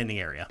the landing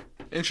area.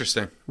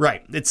 Interesting.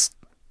 Right. It's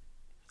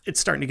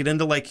starting to get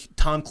into like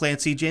Tom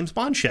Clancy, James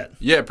Bond shit.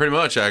 Yeah, pretty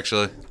much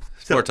actually.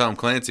 Poor Tom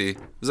Clancy. It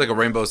was like a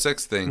Rainbow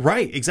Six thing.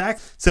 Right,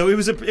 exactly. So it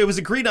was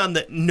agreed on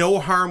that no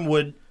harm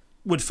would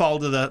fall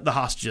to the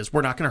hostages.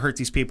 We're not going to hurt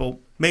these people.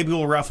 Maybe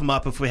we'll rough them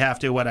up if we have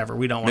to, whatever.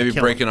 We don't want to Maybe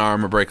kill break them. an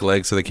arm or break a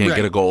leg so they can't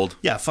get a gold.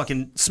 Yeah,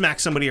 fucking smack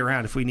somebody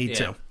around if we need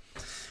to.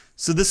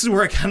 So this is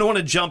where I kind of want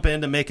to jump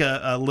in to make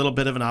a little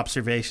bit of an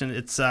observation.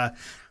 It's I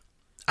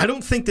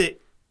don't think that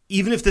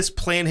even if this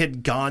plan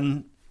had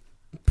gone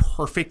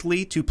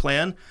perfectly to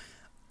plan,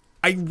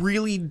 I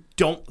really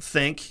don't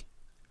think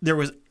there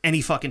was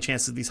any fucking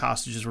chance that these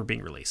hostages were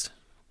being released.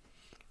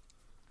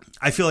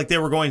 I feel like they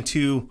were going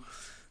to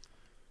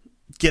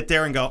get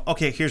there and go,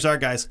 okay, here's our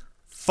guys.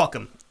 Fuck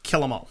them.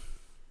 Kill them all.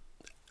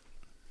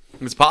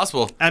 It's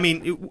possible. I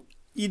mean,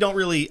 you don't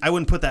really... I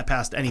wouldn't put that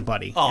past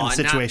anybody in a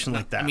situation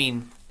like that. I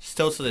mean,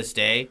 still to this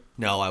day,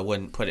 no, I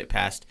wouldn't put it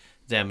past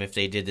them if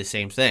they did the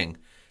same thing.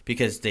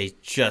 Because they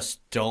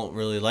just don't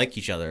really like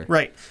each other.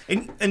 Right.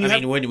 And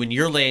when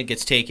your land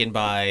gets taken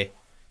by,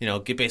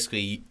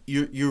 basically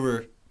you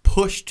were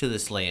pushed to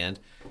this land,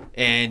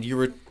 and you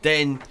were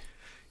then,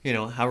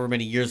 however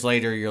many years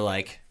later, you're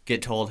like,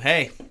 get told,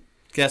 hey,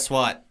 guess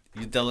what?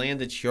 The land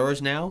that's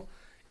yours now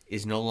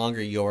is no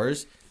longer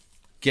yours.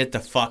 Get the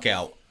fuck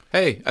out.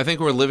 Hey, I think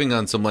we're living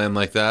on some land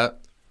like that.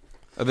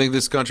 I think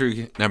this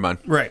country... Never mind.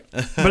 Right.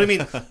 But I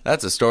mean...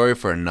 That's a story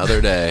for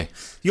another day.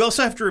 You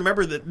also have to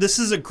remember that this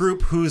is a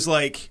group whose,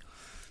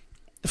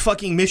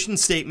 fucking mission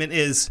statement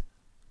is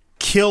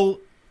kill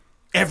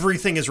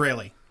everything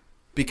Israeli.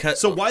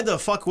 So why the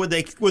fuck would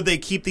they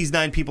keep these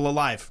 9 people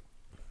alive?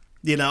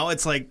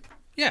 It's like...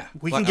 Yeah.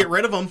 We can get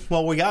rid of them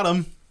while we got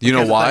them. You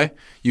know why?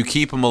 You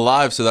keep them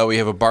alive so that we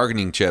have a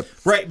bargaining chip.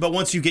 Right, but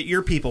once you get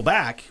your people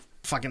back,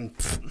 fucking...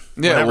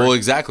 Yeah, whatever. well,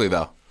 exactly,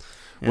 though.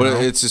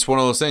 It's just one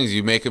of those things.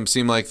 You make them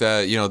seem like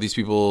that, these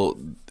people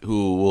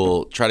who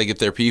will try to get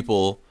their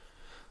people,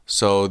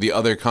 so the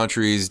other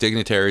countries,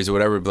 dignitaries or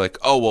whatever, be like,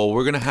 oh, well,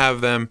 we're going to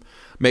have them,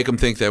 make them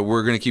think that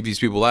we're going to keep these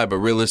people alive, but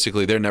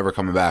realistically, they're never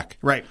coming back.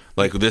 Right.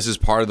 Like, this is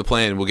part of the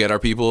plan. We'll get our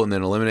people and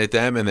then eliminate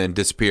them and then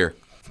disappear.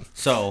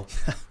 So,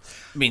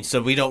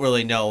 so we don't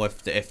really know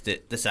if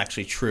this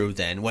actually true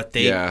then. What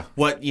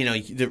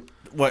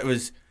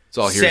was it's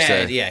all hearsay.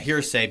 Said,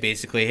 hearsay,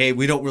 basically. Hey,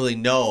 we don't really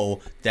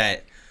know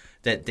that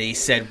they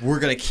said we're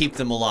going to keep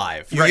them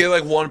alive. You get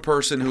like one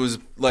person who's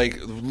like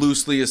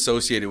loosely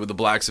associated with the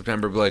Black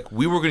September, be like,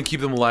 we were going to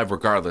keep them alive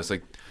regardless.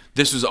 Like,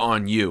 this was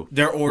on you.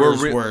 Their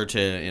orders were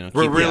to, keep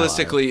them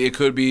realistically, alive. It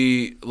could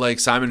be like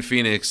Simon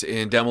Phoenix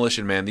in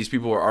Demolition Man. These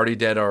people were already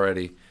dead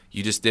already.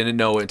 You just didn't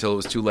know it until it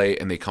was too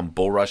late, and they come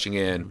bull rushing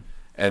in,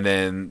 and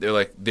then they're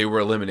like, they were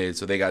eliminated,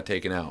 so they got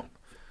taken out.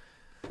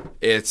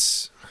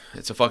 It's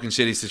a fucking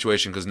shitty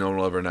situation because no one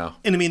will ever know.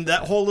 And I mean,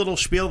 that whole little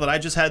spiel that I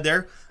just had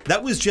there,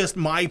 that was just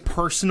my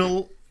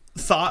personal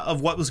thought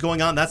of what was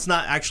going on. That's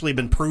not actually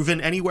been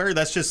proven anywhere.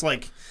 That's just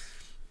like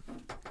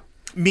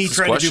me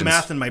trying to do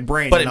math in my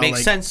brain. But it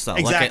makes sense, though.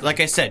 Exactly. Like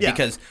I said,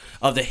 because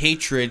of the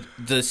hatred,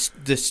 the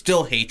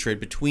still hatred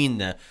between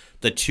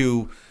the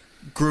two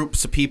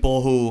groups of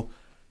people who,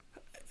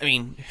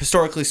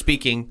 historically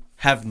speaking,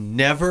 have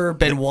never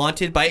been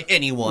wanted by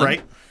anyone.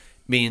 Right.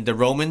 The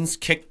Romans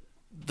kicked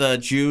the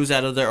Jews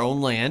out of their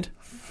own land.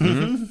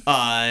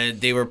 Mm-hmm.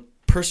 They were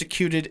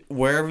persecuted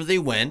wherever they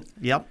went.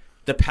 Yep.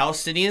 The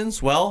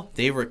Palestinians, well,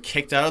 they were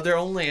kicked out of their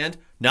own land,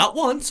 not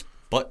once,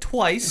 but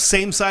twice.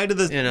 Same side of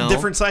the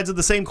different sides of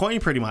the same coin,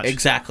 pretty much.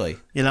 Exactly.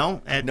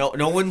 And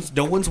no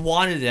one's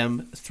wanted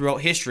them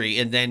throughout history,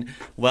 and then,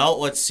 well,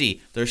 let's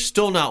see, they're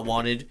still not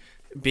wanted,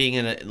 being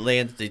in a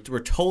land that they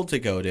were told to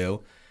go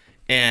to,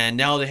 And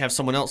now they have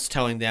someone else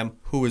telling them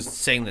who is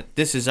saying that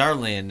this is our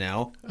land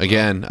now.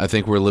 Again, I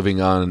think we're living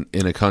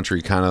in a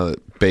country kind of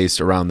based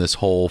around this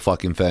whole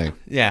fucking thing.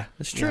 Yeah,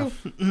 that's true.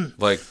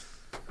 Like,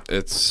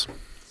 it's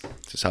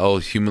just how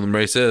human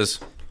race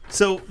is.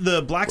 So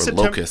the Black We're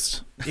September.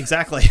 locusts.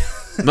 Exactly.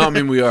 No, I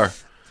mean, we are.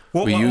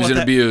 We use and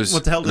abuse,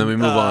 What the hell? and then we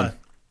move on.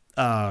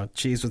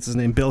 Jeez, what's his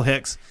name? Bill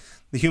Hicks.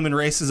 The human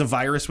race is a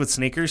virus with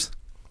sneakers.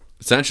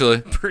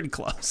 Essentially. Pretty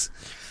close.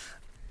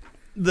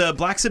 The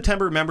Black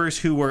September members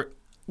who were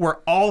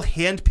all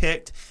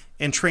handpicked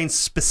and trained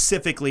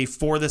specifically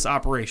for this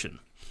operation.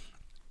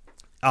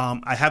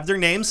 I have their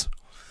names.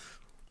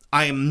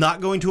 I am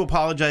not going to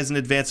apologize in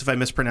advance if I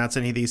mispronounce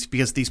any of these,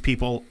 because these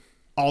people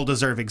all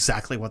deserve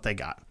exactly what they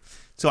got.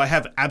 So I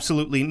have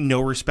absolutely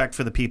no respect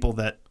for the people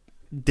that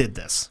did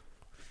this.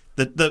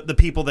 The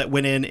people that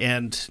went in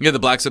and... Yeah, the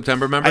Black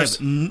September members?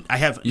 I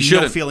have no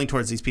shouldn't. feeling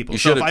towards these people. You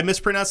So if shouldn't. I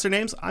mispronounce their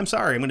names, I'm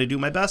sorry. I'm going to do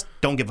my best.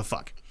 Don't give a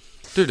fuck.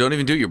 Dude, don't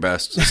even do your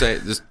best.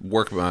 Just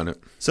work on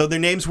it. So their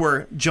names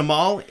were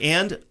Jamal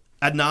and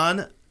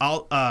Adnan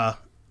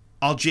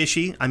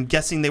Al-Jishi. I'm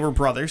guessing they were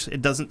brothers.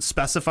 It doesn't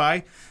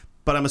specify,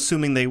 but I'm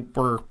assuming they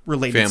were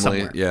related Family,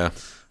 somewhere. yeah.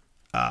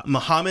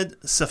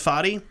 Muhammad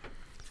Safadi,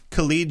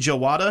 Khalid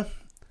Jawada,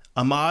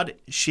 Ahmad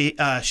Sheikh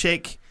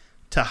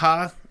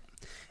Taha,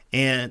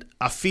 and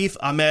Afif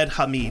Ahmed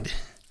Hamid.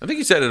 I think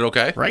you said it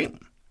okay. Right?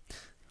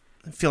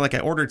 I feel like I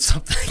ordered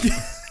something.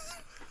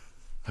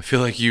 I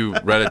feel like you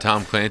read a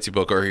Tom Clancy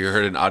book or you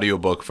heard an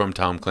audiobook from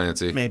Tom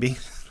Clancy. Maybe.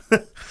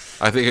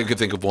 I think I could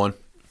think of one.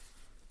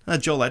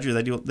 Joe Ledger,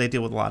 they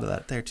deal with a lot of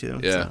that there too.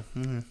 Yeah.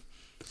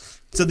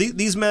 So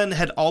these men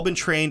had all been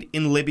trained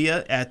in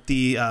Libya at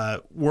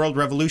the World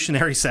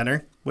Revolutionary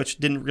Center, which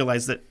didn't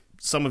realize that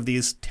some of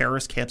these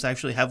terrorist camps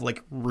actually have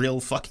like real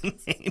fucking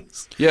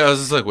names. Yeah, I was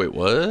just like, wait,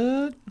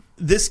 what?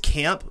 This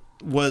camp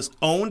was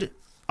owned,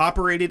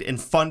 operated, and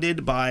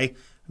funded by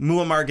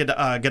Muammar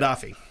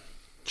Gaddafi.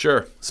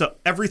 Sure. So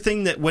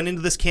everything that went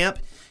into this camp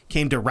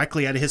came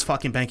directly out of his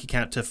fucking bank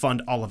account to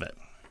fund all of it.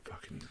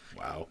 Fucking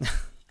wow.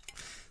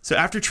 So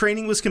after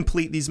training was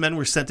complete, these men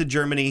were sent to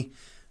Germany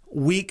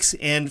weeks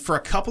and for a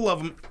couple of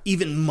them,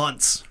 even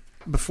months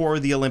before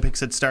the Olympics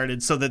had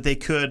started, so that they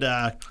could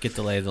Get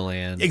the lay of the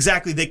land.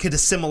 exactly they could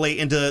assimilate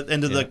into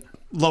the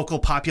local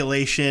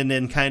population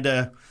and kind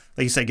of,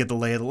 like you said, get the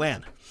lay of the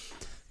land.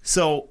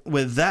 So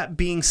with that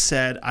being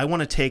said, I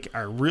want to take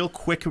a real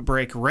quick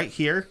break right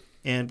here,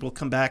 and we'll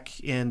come back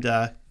and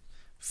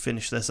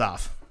finish this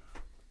off.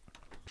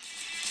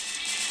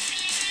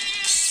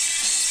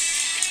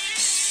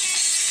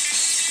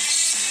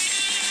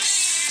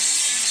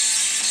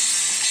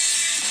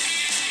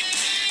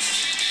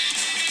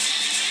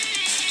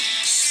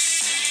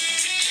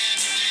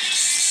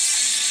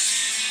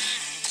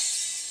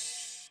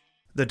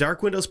 The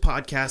Dark Windows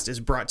podcast is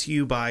brought to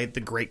you by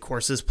The Great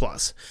Courses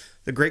Plus.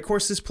 The Great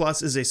Courses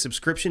Plus is a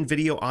subscription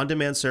video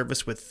on-demand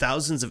service with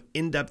thousands of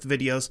in-depth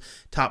videos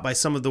taught by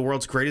some of the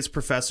world's greatest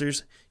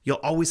professors. You'll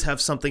always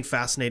have something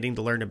fascinating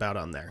to learn about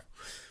on there.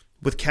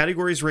 With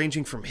categories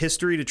ranging from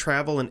history to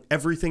travel and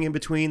everything in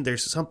between,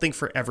 there's something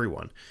for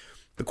everyone.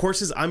 The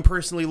courses I'm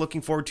personally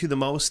looking forward to the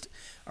most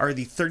are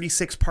the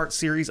 36-part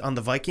series on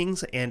the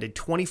Vikings and a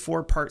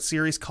 24-part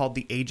series called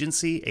The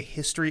Agency, A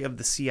History of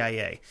the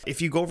CIA.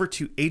 If you go over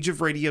to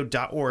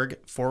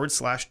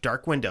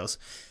ageofradio.org/Dark Windows,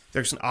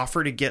 there's an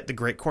offer to get the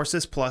Great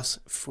Courses Plus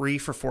free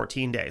for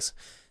 14 days.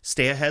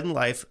 Stay ahead in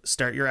life.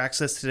 Start your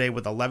access today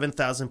with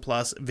 11,000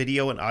 plus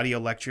video and audio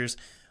lectures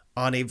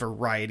on a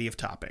variety of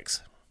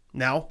topics.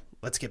 Now,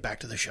 let's get back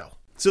to the show.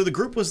 So the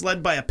group was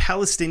led by a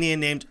Palestinian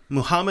named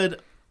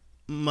Muhammad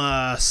Good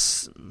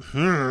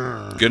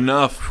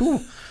enough.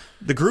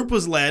 The group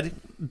was led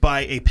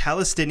by a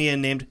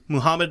Palestinian named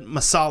Muhammad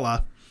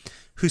Masala,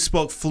 who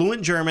spoke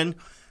fluent German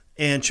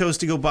and chose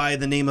to go by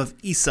the name of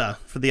Isa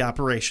for the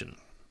operation.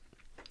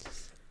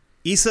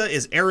 Isa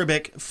is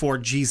Arabic for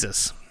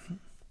Jesus.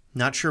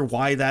 Not sure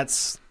why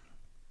that's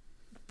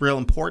real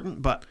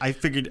important, but I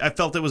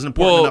felt it was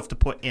important enough to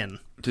put in.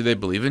 Do they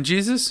believe in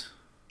Jesus?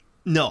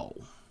 No.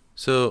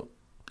 So,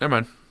 never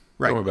mind.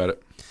 Right. Don't worry about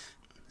it.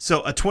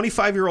 So a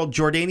 25-year-old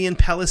Jordanian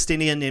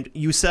Palestinian named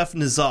Youssef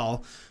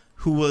Nizal,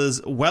 who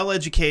was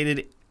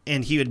well-educated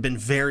and he had been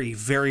very,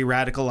 very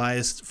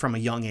radicalized from a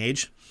young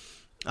age.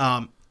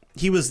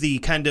 He was the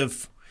kind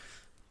of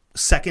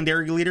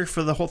secondary leader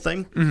for the whole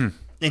thing. Mm-hmm.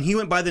 And he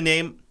went by the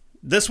name,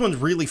 this one's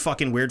really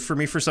fucking weird for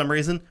me for some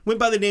reason,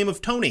 went by the name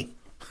of Tony.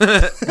 You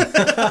know?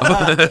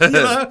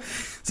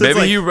 So Maybe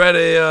like, you read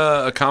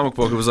a comic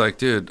book and was like,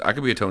 dude, I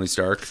could be a Tony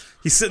Stark.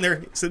 he's sitting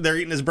there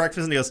eating his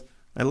breakfast and he goes,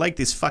 I like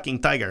this fucking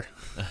tiger.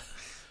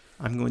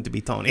 I'm going to be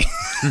Tony.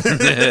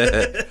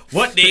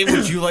 What name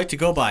would you like to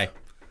go by?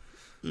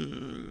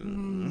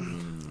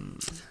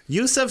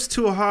 Yusef's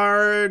too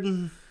hard.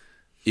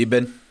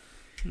 Ibn.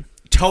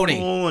 Tony.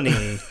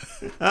 Tony.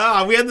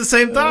 We had the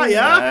same thought,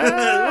 yeah?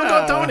 We'll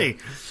go Tony.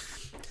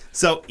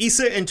 So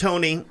Isa and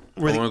Tony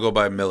were I want to go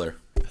by Miller.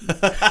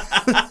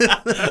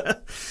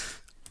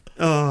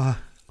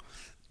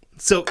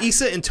 So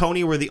Isa and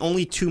Tony were the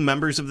only two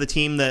members of the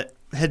team that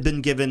had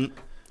been given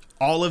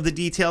all of the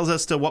details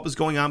as to what was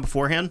going on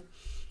beforehand.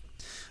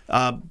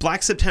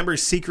 Black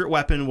September's secret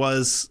weapon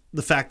was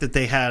the fact that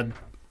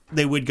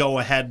they would go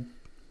ahead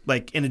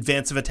like in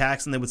advance of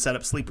attacks and they would set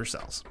up sleeper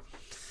cells.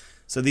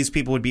 So these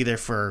people would be there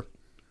for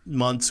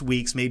months,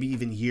 weeks, maybe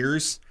even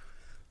years,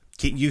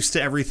 get used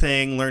to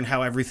everything, learn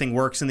how everything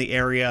works in the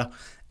area,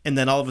 and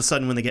then all of a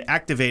sudden when they get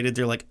activated,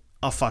 they're like,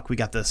 oh fuck, we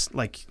got this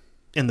like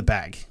in the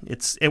bag.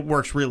 It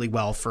works really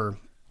well for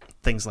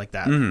things like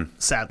that,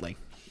 sadly.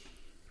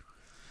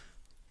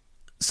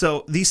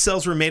 So these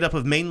cells were made up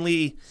of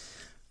mainly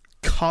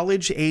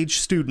college-age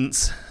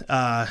students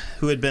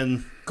who had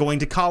been going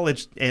to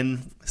college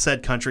in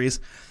said countries.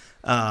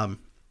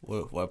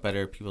 What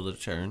better people to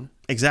turn?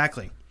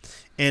 Exactly.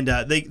 And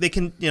they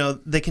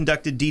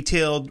conducted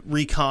detailed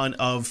recon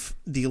of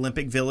the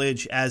Olympic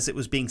Village as it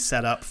was being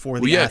set up for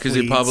the athletes. Because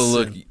they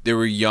probably they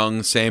were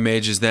young, same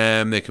age as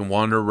them. They can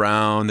wander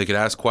around. They could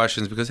ask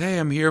questions because, hey,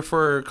 I'm here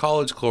for a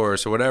college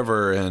course or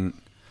whatever. And,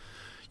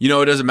 it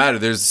doesn't matter.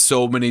 There's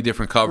so many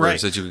different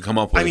covers that you could come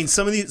up with. I mean,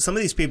 some of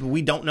these people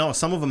we don't know.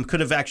 Some of them could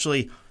have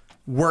actually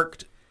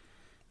worked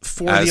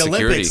for as the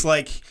security. Olympics,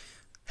 like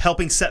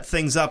helping set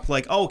things up.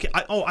 Like,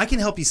 I can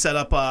help you set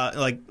up,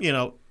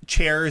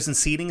 chairs and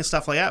seating and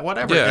stuff like that.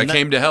 Whatever. Yeah, I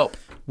came to help.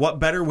 What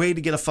better way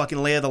to get a fucking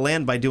lay of the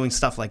land by doing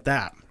stuff like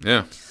that?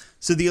 Yeah.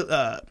 So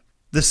the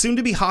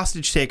soon-to-be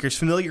hostage takers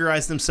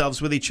familiarized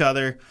themselves with each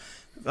other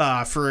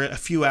for a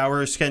few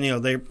hours.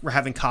 They were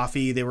having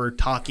coffee, they were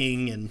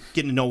talking and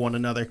getting to know one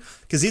another.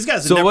 Because these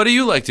guys. So what do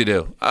you like to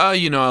do? I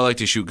like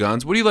to shoot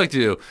guns. What do you like to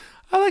do?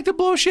 I like to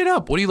blow shit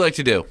up. What do you like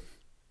to do?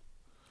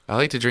 I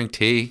like to drink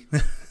tea.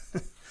 I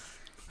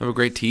have a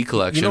great tea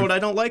collection. You know what I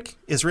don't like?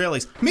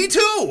 Israelis. Me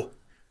too.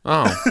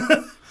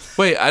 Oh,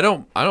 wait! I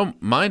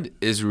don't mind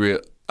Israel.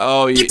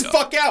 Oh, yeah. Get the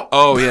fuck out.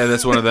 Oh, yeah,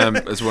 that's one of them.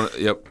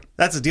 Yep.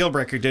 That's a deal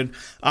breaker, dude.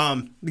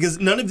 Because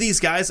none of these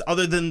guys,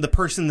 other than the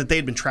person that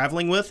they'd been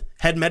traveling with,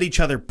 had met each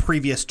other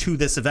previous to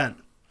this event.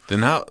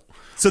 Then how?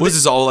 So was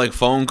this all like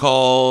phone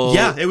call?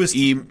 Yeah, it was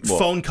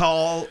phone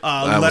call,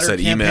 letter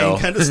campaign email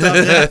kind of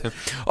stuff.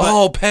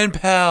 Yeah. Pen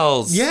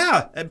pals.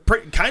 Yeah,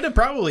 kind of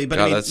probably. But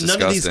God,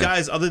 none of these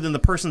guys, other than the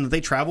person that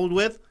they traveled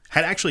with,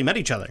 had actually met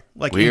each other,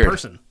 like Weird. in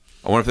person.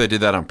 I wonder if they did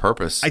that on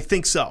purpose. I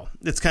think so.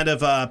 It's kind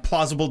of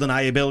plausible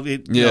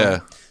deniability. Yeah.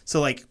 So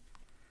like,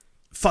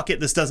 fuck it,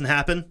 this doesn't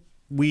happen.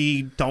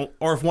 We don't.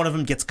 Or if one of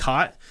them gets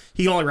caught,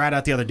 he can only rat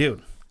out the other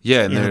dude.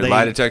 Yeah, and their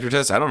lie detector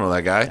test. I don't know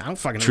that guy. I don't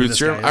fucking know Truth who this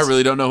serum. guy is. I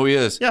really don't know who he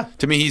is. Yeah.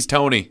 To me, he's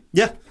Tony.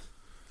 Yeah.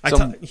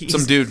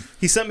 Some dude.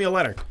 He sent me a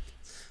letter.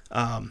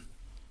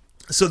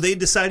 So they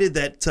decided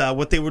that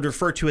what they would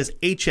refer to as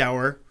H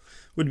hour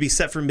would be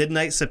set for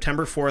midnight,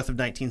 September 4th of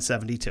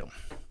 1972.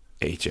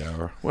 H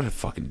hour. What a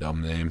fucking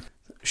dumb name.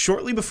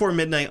 Shortly before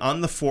midnight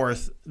on the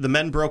 4th, the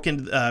men broke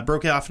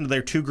off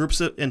into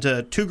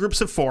two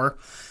groups of four,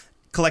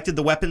 collected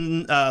the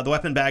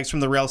weapon bags from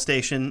the rail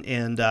station,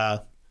 and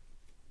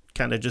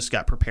kind of just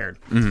got prepared.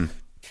 Mm-hmm.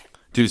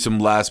 Do some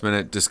last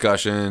minute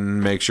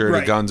discussion, make sure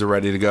the guns are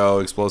ready to go,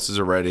 explosives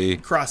are ready.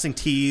 Crossing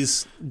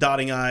T's,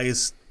 dotting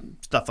I's,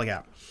 stuff like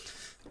that.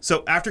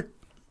 So after,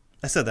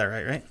 I said that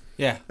right?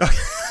 Yeah.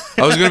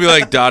 I was going to be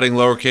like dotting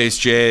lowercase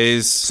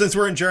j's. Since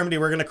we're in Germany,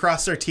 we're going to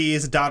cross our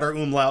T's, dot our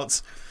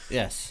umlauts.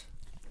 Yes.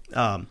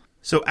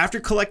 So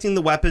after collecting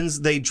the weapons,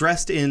 they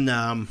dressed in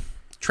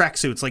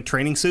tracksuits, like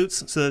training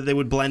suits, so that they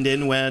would blend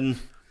in when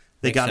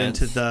they Makes got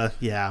sense. into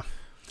the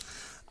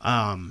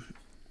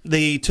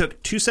They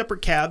took two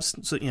separate cabs,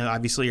 so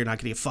obviously you're not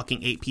going to get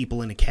fucking 8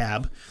 people in a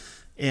cab,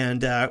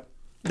 and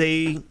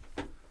they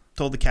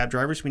told the cab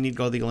drivers, we need to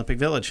go to the Olympic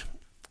Village.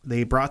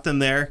 They brought them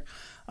there.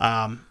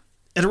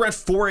 At around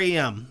 4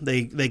 a.m.,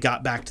 they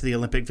got back to the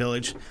Olympic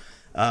Village.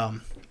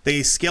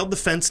 They scaled the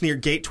fence near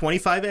gate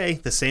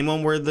 25A, the same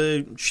one where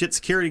the shit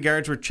security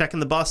guards were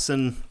checking the bus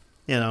and,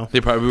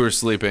 They probably were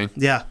sleeping.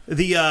 Yeah.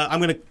 The, I'm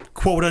going to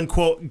quote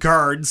unquote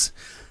guards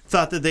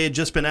thought that they had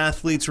just been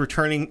athletes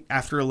returning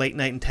after a late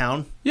night in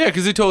town. Yeah,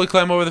 because they totally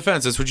climb over the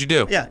fence. That's what you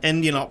do. Yeah,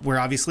 and, we're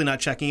obviously not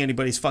checking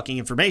anybody's fucking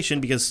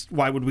information because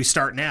why would we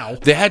start now?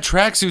 They had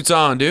tracksuits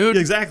on, dude.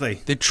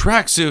 Exactly. They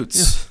tracksuits.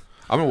 Yeah.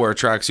 I'm going to wear a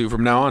tracksuit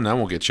from now on. That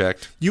won't get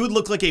checked. You would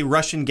look like a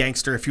Russian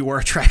gangster if you wore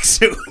a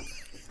tracksuit.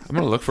 I'm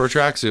going to look for a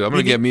tracksuit. I'm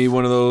going to get me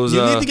one of those.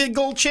 You need to get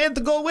Gold Chant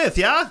to go with,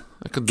 yeah?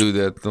 I could do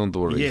that. Don't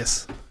worry.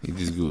 Yes. It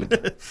is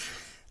good.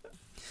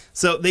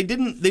 So they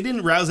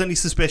didn't rouse any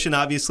suspicion,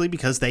 obviously,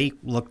 because they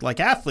looked like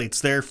athletes.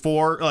 They're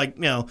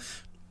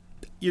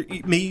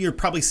you're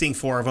probably seeing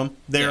 4 of them.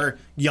 They're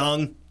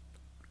young,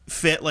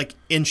 fit,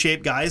 in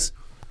shape guys,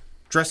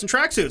 dressed in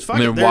tracksuits.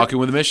 And they're walking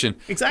with a mission.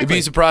 Exactly. You'd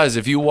be surprised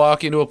if you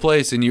walk into a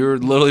place and you're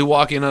literally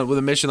walking with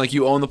a mission like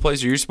you own the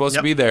place or you're supposed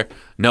to be there.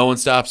 No one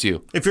stops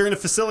you. If you're in a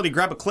facility,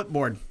 grab a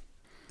clipboard.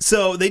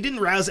 So they didn't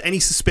rouse any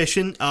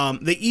suspicion.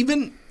 They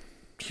even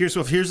Here's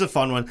a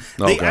fun one.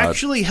 Oh, They God.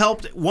 actually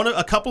helped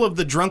a couple of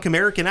the drunk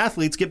American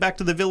athletes get back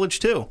to the village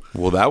too.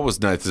 Well, that was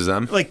nice of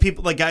them. Like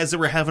guys that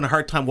were having a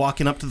hard time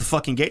walking up to the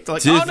fucking gate. They're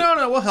like, Dude. oh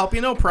no, we'll help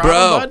you, no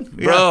problem, bud.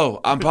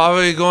 Bro, I'm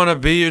probably going to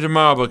beat you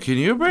tomorrow, but can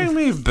you bring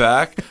me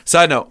back?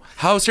 Side note,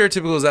 how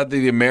stereotypical is that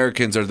the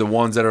Americans are the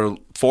ones that are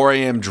 4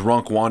 a.m.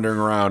 drunk wandering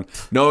around,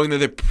 knowing that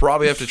they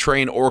probably have to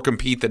train or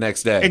compete the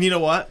next day? And you know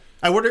what?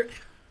 I wonder,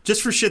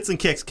 just for shits and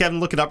kicks, Kevin,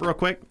 look it up real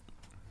quick.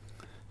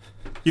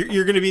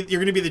 You're gonna be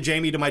the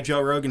Jamie to my Joe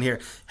Rogan here.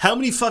 How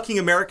many fucking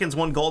Americans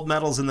won gold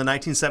medals in the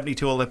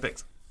 1972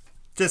 Olympics?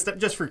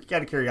 Just for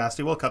out of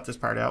curiosity, we'll cut this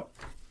part out,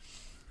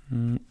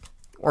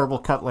 or we'll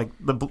cut like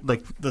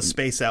the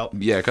space out.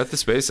 Yeah, cut the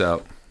space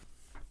out.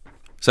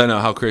 So I know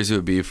how crazy it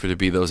would be to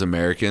be those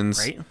Americans.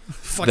 Right?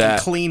 Fucking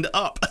That- cleaned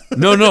up.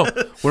 No.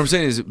 What I'm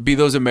saying is be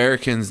those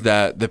Americans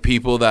that the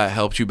people that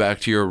helped you back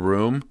to your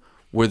room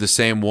were the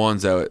same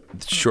ones that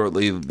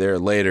shortly there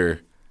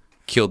later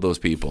killed those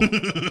people.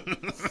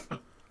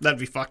 That'd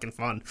be fucking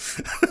fun.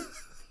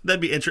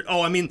 That'd be interesting.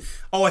 I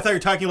thought you were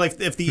talking like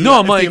if the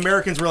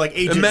Americans were like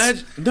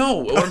agents.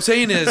 What I'm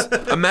saying is,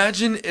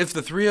 imagine if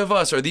the three of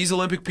us are these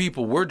Olympic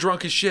people. We're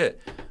drunk as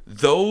shit.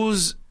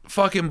 Those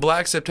fucking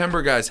Black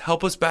September guys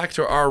help us back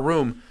to our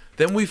room.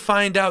 Then we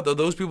find out that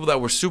those people that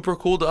were super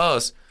cool to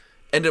us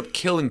end up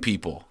killing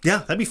people. Yeah,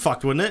 that'd be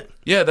fucked, wouldn't it?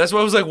 Yeah, that's why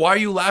I was like, why are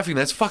you laughing?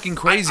 That's fucking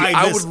crazy.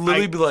 I would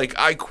literally be like,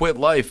 I quit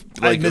life.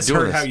 I Like, misheard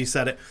doing how this. you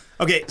said it.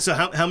 Okay, so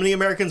how many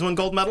Americans won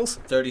gold medals?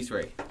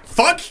 33.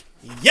 Fuck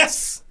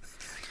yes.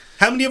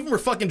 How many of them were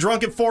fucking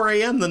drunk at 4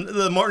 a.m.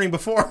 the morning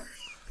before?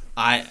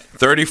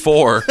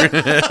 34.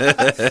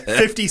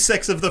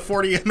 56 of the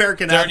 40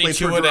 American athletes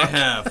were 32 and a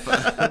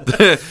drunk.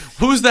 half.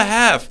 Who's the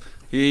half?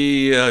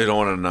 You don't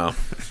want to know.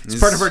 It's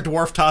part of our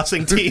dwarf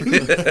tossing team.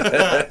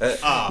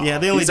 Yeah,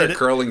 they only He's our did it.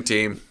 curling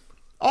team.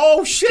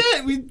 Oh shit!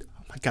 Oh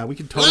my god, we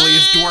could totally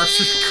use dwarfs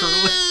for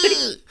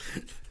curling.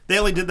 They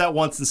only did that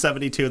once in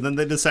 '72. Then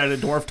they decided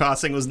dwarf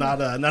tossing was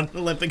not an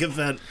Olympic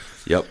event.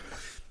 Yep.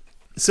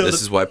 So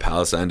This is why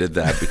Palestine did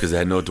that, because they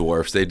had no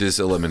dwarfs. They just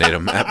eliminate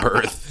them at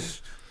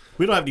birth.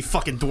 we don't have any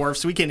fucking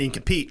dwarfs, so we can't even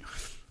compete.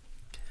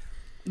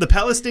 The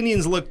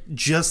Palestinians looked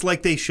just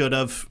like they should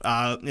have.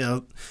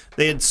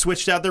 They had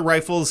switched out their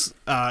rifles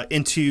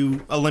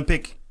into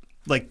Olympic,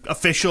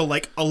 official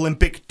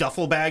Olympic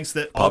duffel bags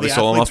that all Probably the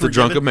stole them athletes off the were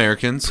drunk given.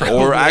 Americans. Probably.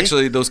 Or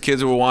actually, those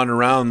kids were wandering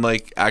around,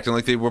 acting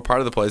like they were part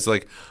of the place.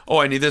 Like, oh,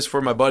 I need this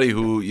for my buddy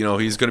who,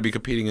 he's going to be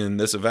competing in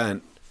this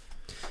event.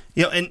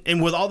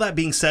 And with all that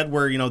being said,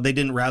 where they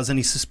didn't rouse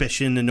any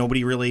suspicion and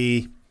nobody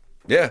really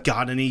Yeah.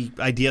 got any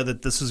idea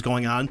that this was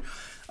going on,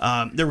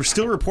 there were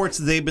still reports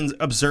that they've been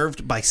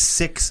observed by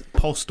 6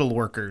 postal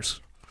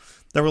workers.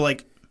 That were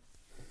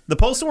the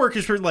postal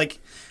workers were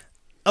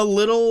a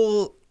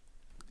little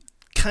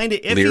kind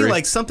of iffy,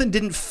 Leery. something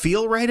didn't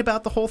feel right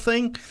about the whole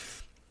thing,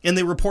 and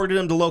they reported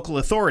them to local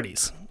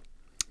authorities.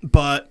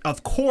 But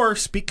of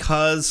course,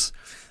 because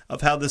of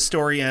how this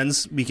story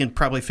ends, we can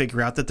probably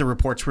figure out that the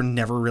reports were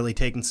never really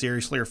taken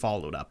seriously or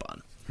followed up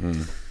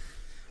on.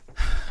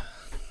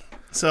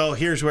 So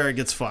here's where it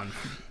gets fun.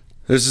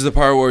 This is the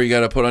part where you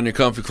got to put on your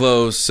comfy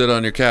clothes, sit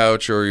on your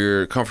couch or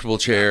your comfortable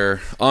chair,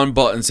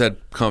 unbutton said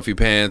comfy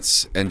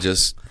pants, and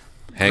just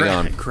hang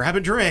on. Grab a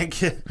drink.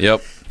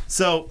 Yep.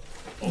 So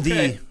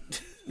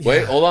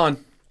Wait, hold on.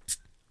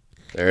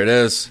 There it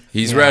is.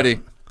 He's ready.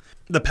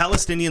 the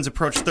Palestinians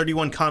approached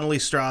 31 Connolly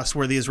Strauss,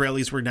 where the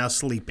Israelis were now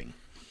sleeping.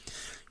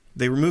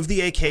 They removed the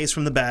AKs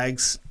from the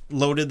bags,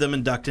 loaded them,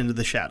 and ducked into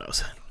the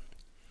shadows.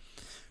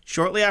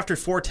 Shortly after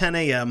 4:10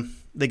 a.m.,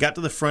 they got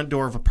to the front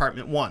door of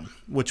apartment 1,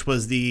 which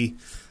was the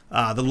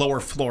lower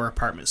floor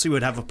apartment. So you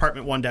would have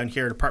apartment 1 down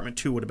here, and apartment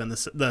 2 would have been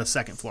the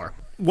second floor.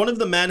 One of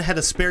the men had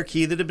a spare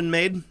key that had been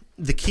made.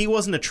 The key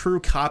wasn't a true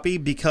copy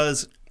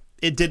because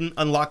it didn't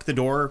unlock the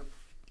door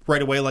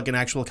right away like an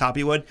actual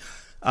copy would.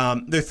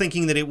 They're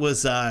thinking that it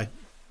was a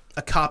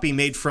copy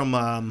made from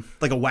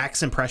like a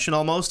wax impression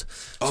almost.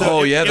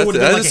 So it would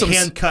have been like a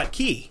hand-cut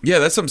key. Yeah,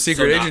 that's some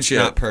secret agent shit.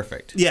 Not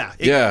perfect. Yeah.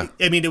 Yeah.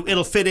 I mean,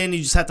 it'll fit in. You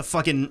just have to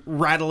fucking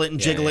rattle it and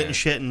jiggle it and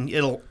shit, and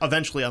it'll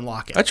eventually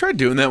unlock it. I tried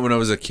doing that when I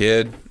was a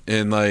kid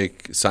in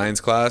like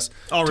science class.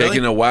 Oh, really?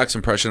 Taking a wax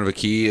impression of a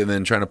key and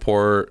then trying to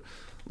pour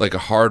like a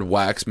hard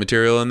wax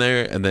material in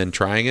there and then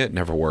trying it.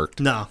 Never worked.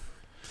 No.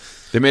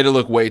 They made it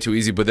look way too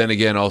easy, but then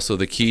again, also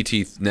the key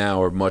teeth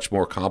now are much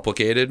more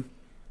complicated.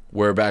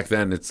 Where back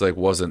then it's like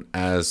wasn't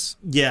as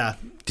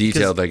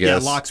detailed, I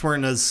guess. Yeah, locks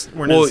weren't as.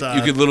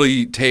 You could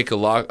literally take a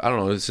lock. I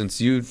don't know,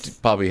 since you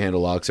probably handle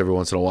locks every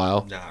once in a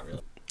while. Not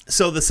really.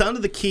 So the sound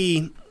of the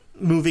key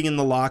moving in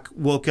the lock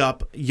woke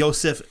up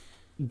Yosef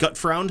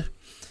Gutfraund,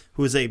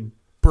 who is a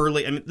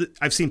burly. I mean,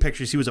 I've seen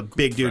pictures. He was a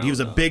big dude. He was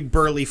a big,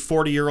 burly,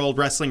 40-year-old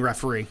wrestling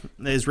referee,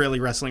 an Israeli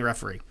wrestling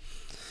referee.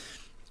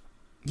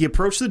 He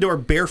approached the door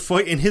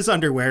barefoot in his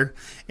underwear,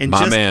 and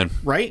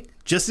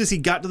just as he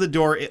got to the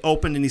door, it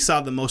opened and he saw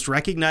the most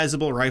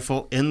recognizable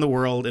rifle in the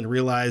world and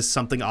realized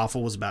something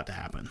awful was about to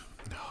happen.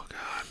 Oh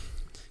God!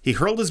 He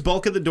hurled his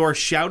bulk at the door,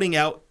 shouting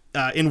out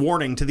in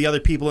warning to the other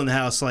people in the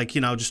house, like,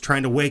 just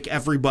trying to wake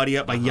everybody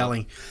up by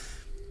yelling.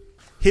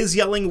 His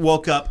yelling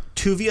woke up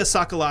Tuvia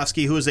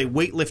Sokolovsky, who is a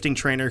weightlifting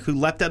trainer, who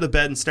leapt out of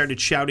bed and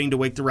started shouting to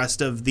wake the rest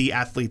of the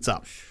athletes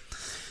up.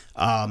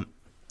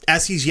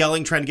 As he's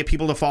yelling, trying to get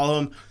people to follow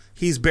him,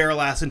 he's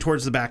barrel-assing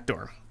towards the back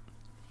door.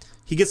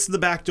 He gets to the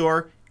back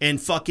door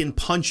and fucking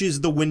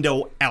punches the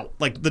window out,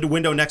 like the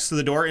window next to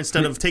the door.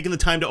 Instead of taking the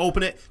time to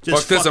open it,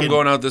 just Fuck this, I'm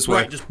going out this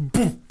way. Right, just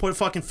boom, put a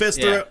fucking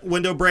fist through it,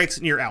 window breaks,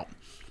 and you're out.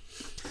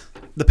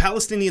 The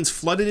Palestinians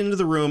flooded into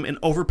the room and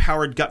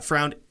overpowered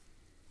Gutfreund.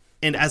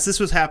 And as this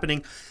was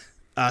happening,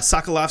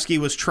 Sokolovsky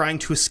was trying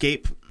to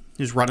escape.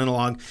 He was running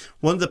along.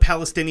 One of the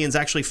Palestinians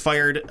actually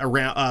fired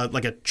around,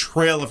 like a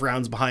trail of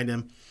rounds behind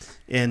him,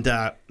 and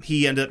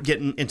he ended up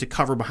getting into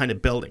cover behind a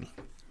building.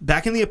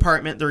 Back in the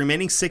apartment, the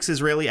remaining 6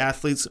 Israeli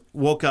athletes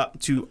woke up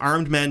to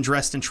armed men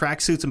dressed in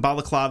tracksuits and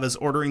balaclavas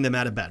ordering them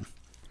out of bed.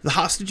 The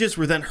hostages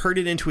were then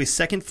herded into a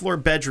second-floor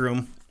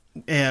bedroom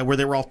where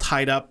they were all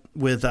tied up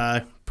with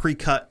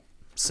pre-cut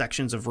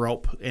sections of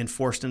rope and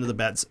forced into the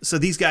beds. So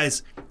these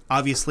guys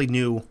obviously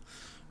knew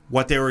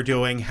what they were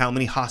doing, how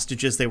many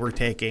hostages they were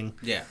taking.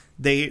 Yeah.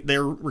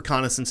 Their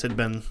reconnaissance had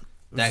been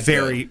That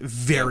very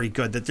good.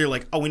 good. That they're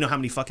like, oh, we know how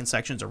many fucking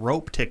sections of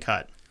rope to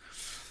cut.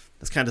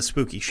 That's kind of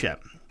spooky shit.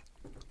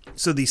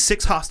 So these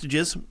 6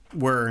 hostages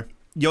were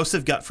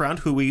Yosef Gutfreund,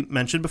 who we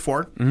mentioned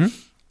before,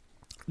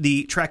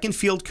 the track and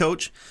field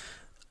coach,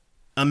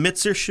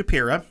 Amitzer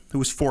Shapira, who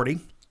was 40,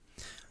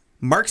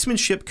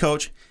 marksmanship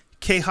coach,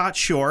 Kehat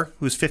Shor,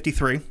 who was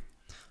 53,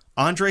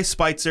 Andre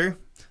Spitzer,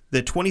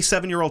 the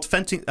 27-year-old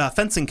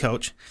fencing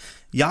coach,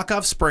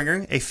 Yakov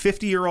Springer, a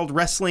 50-year-old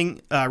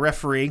wrestling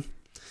referee,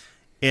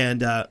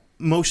 and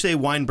Moshe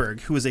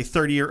Weinberg, who was a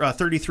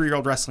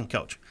 33-year-old wrestling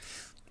coach.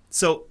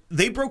 So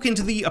they broke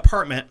into the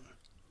apartment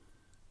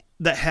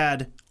that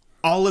had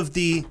all of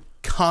the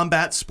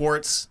combat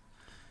sports,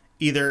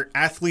 either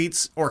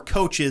athletes or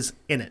coaches,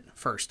 in it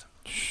first.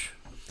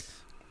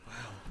 Wow.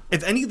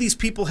 If any of these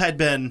people had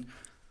been...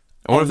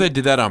 I wonder if they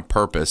did that on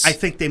purpose. I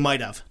think they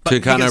might have.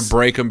 To kind of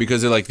break them,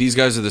 because they're like, these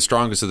guys are the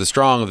strongest of the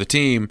strong of the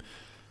team,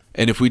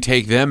 and if we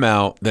take them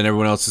out, then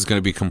everyone else is going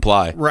to be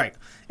comply. Right.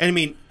 And I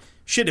mean,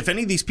 shit, if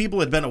any of these people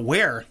had been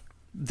aware,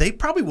 they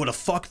probably would have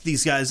fucked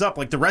these guys up.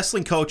 Like the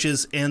wrestling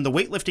coaches and the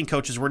weightlifting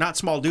coaches were not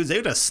small dudes. They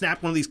would have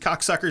snapped one of these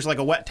cocksuckers like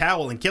a wet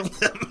towel and killed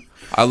them.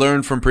 I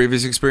learned from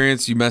previous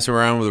experience, you mess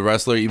around with a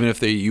wrestler, even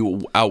if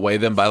you outweigh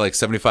them by like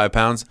 75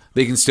 pounds,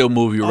 they can still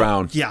move you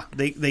around. Yeah,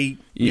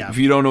 If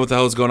you don't know what the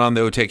hell is going on,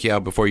 they would take you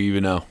out before you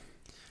even know.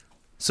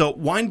 So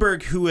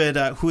Weinberg, who had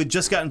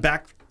just gotten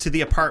back to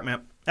the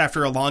apartment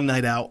after a long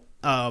night out,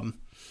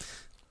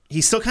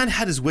 he still kind of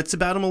had his wits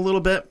about him a little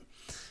bit.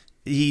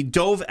 He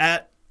dove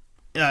at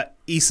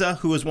Issa,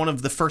 who was one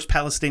of the first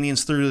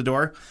Palestinians through the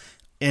door,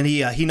 and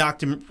he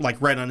knocked him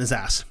like right on his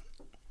ass.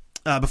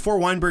 Before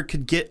Weinberg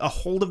could get a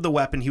hold of the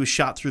weapon, he was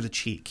shot through the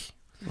cheek.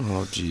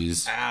 Oh,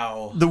 jeez.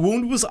 Ow. The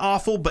wound was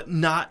awful, but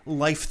not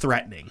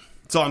life-threatening.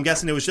 So I'm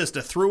guessing it was just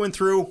a through and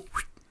through.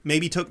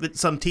 Maybe took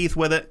some teeth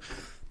with it.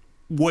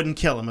 Wouldn't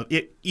kill him.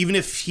 Even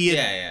if he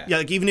had,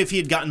 like even if he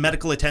had gotten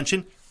medical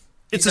attention,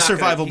 it's a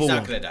survivable wound. He's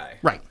not going to die.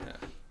 Right. Yeah.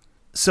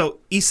 So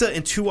Issa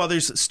and 2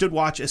 others stood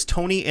watch as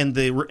Tony and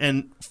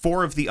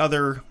 4 of the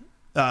other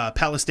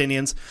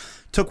Palestinians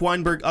took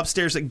Weinberg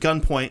upstairs at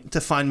gunpoint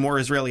to find more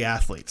Israeli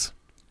athletes.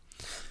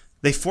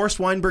 They forced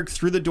Weinberg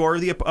through the door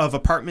of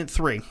apartment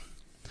 3.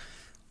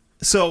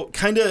 So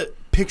kind of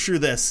picture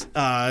this.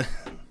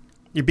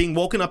 You're being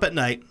woken up at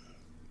night.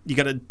 You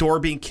got a door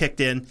being kicked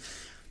in.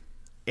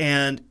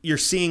 And you're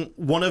seeing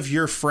one of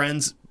your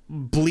friends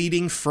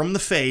bleeding from the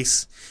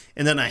face.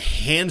 And then a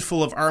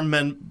handful of armed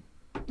men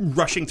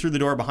rushing through the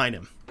door behind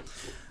him.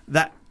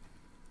 That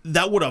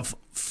would have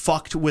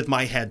fucked with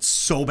my head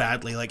so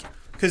badly. Like...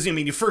 Because, I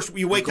mean, you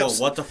wake up...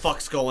 What the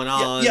fuck's going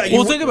on? Yeah,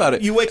 well, think about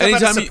it. You wake up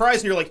at a surprise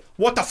and you're like,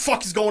 what the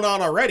fuck is going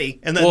on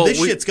already? And then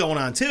this shit's going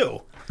on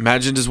too.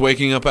 Imagine just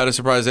waking up at a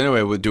surprise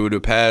anyway. We'd do it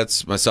to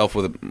pets, myself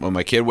when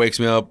my kid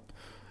wakes me up,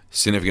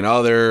 significant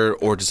other,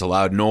 or just a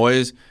loud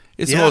noise.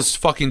 It's the most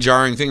fucking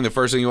jarring thing. The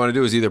first thing you want to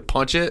do is either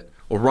punch it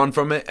or run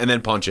from it and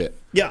then punch it.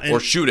 Yeah. Or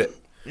shoot it.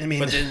 I mean,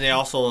 but then they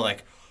also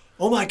like,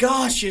 oh my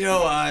gosh,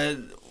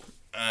 Weinberg,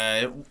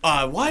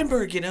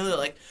 they're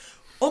like,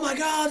 oh my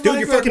God, dude,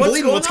 you're fucking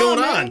bleeding. What's going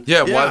on?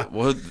 Yeah,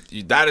 what?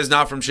 That is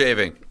not from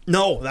shaving.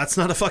 No, that's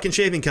not a fucking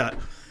shaving cut.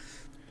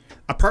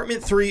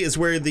 Apartment 3 is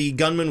where the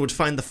gunman would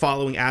find the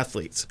following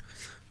athletes.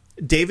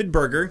 David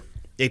Berger,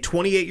 a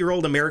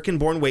 28-year-old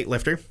American-born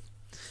weightlifter.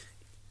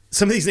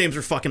 Some of these names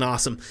are fucking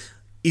awesome.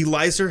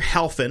 Eliezer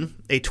Halfin,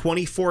 a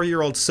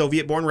 24-year-old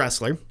Soviet-born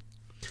wrestler.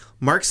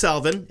 Mark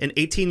Salvin, an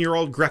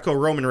 18-year-old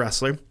Greco-Roman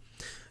wrestler.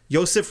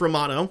 Yosef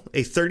Romano,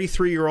 a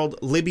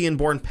 33-year-old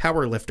Libyan-born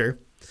powerlifter.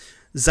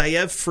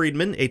 Zayev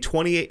Friedman, a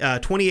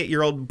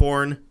 28-year-old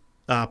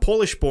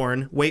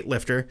Polish-born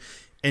weightlifter,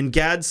 and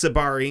Gad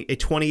Zabari, a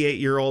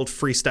 28-year-old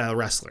freestyle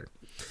wrestler.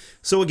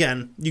 So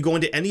again, you go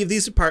into any of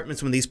these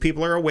apartments when these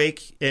people are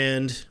awake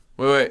and...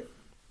 Wait.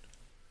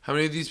 How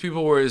many of these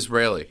people were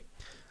Israeli?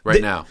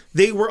 now?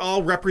 They were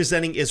all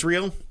representing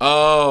Israel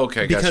Oh,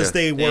 okay, gotcha. because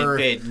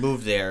They'd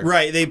moved there.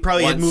 right. They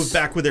probably had Once- moved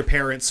back with their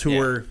parents who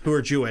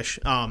were Jewish.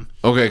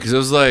 Okay, because it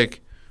was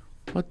like,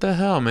 what the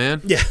hell,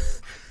 man? Yeah.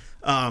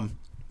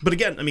 But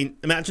again, I mean,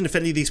 imagine if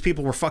any of these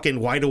people were fucking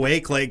wide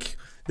awake, like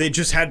they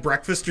just had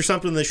breakfast or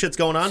something and this shit's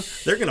going on.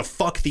 They're going to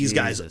fuck these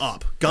guys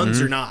up,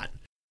 guns or not.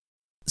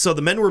 So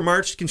the men were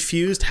marched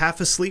confused, half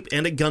asleep,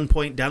 and at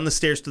gunpoint down the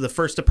stairs to the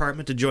first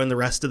apartment to join the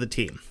rest of the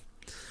team.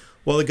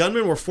 While the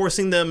gunmen were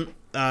forcing them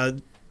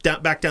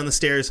back down the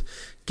stairs,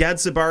 Gad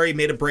Sabari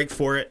made a break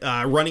for it,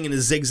 running in a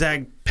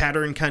zigzag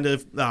pattern kind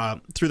of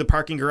through the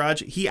parking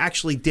garage. He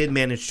actually did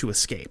manage to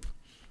escape.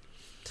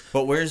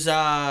 But where's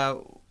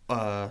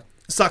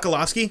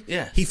Sokolovsky?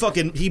 Yeah.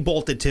 He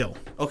bolted too.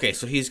 Okay,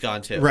 so he's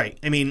gone too. Right.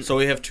 I mean, So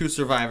we have 2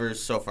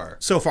 survivors so far.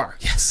 so far,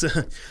 yes.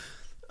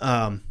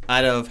 Out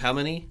of how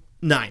many?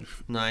 9.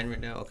 9 right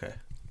now. Okay.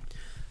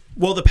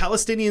 Well, the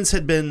Palestinians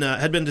had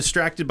been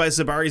distracted by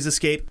Zabari's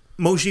escape.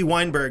 Moshe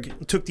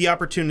Weinberg took the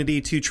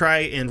opportunity to try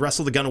and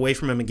wrestle the gun away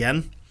from him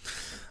again.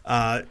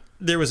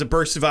 There was a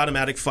burst of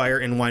automatic fire,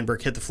 and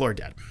Weinberg hit the floor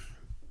dead.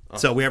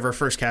 So we have our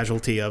first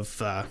casualty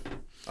of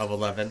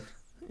 11.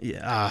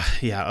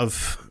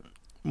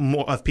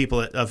 of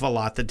people of a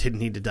lot that didn't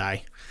need to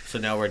die. So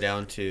now we're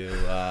down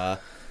to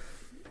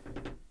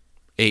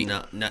 8.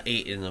 not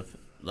 8 in the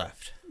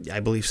left. I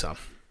believe so.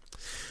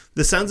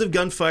 The sounds of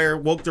gunfire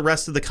woke the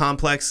rest of the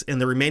complex, and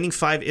the remaining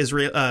 5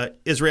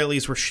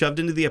 Israelis were shoved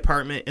into the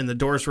apartment, and the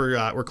doors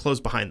were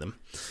closed behind them.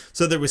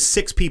 So there was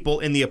 6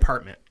 people in the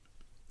apartment.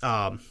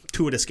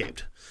 2 had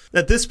escaped.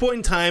 At this point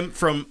in time,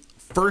 from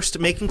first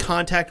making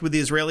contact with the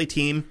Israeli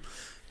team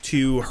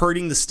to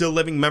herding the still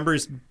living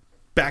members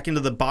back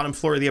into the bottom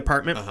floor of the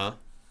apartment,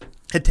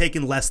 had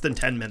taken less than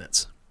 10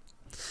 minutes.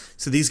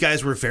 So these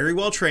guys were very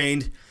well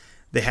trained.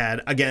 They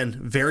had, again,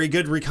 very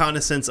good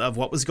reconnaissance of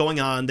what was going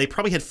on. They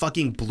probably had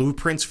fucking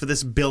blueprints for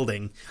this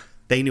building.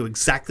 They knew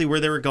exactly where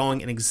they were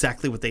going and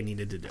exactly what they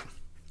needed to do.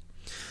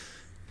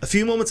 A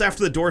few moments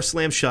after the door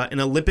slammed shut,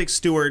 an Olympic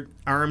steward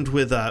armed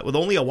with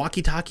only a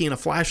walkie-talkie and a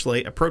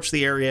flashlight approached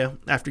the area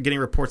after getting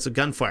reports of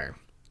gunfire.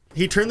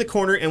 He turned the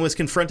corner and was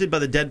confronted by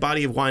the dead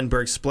body of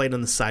Weinberg splayed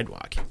on the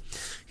sidewalk.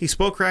 He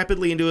spoke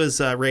rapidly into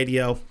his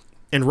radio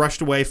and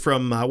rushed away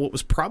from what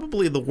was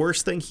probably the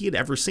worst thing he had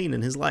ever seen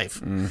in his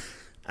life.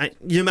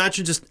 You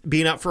imagine just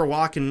being out for a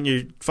walk and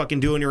you're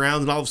fucking doing your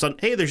rounds and all of a sudden,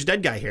 hey, there's a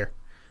dead guy here.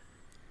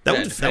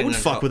 That would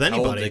fuck with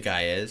anybody. How old the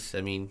guy is.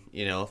 I mean,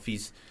 if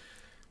he's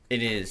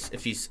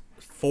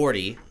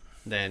 40,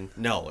 then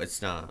no,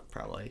 it's not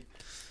probably.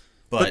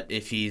 But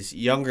if he's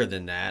younger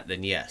than that,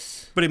 then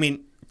yes. But I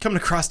mean, coming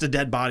across a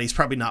dead body is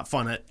probably not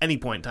fun at any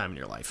point in time in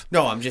your life.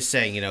 No, I'm just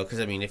saying, because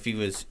I mean, if he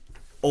was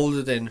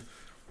older than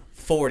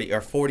 40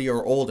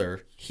 or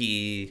older,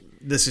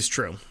 This is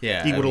true.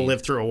 Yeah, he would have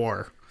lived through a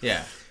war.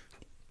 Yeah.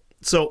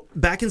 So,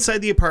 back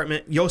inside the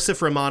apartment,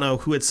 Yosef Romano,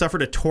 who had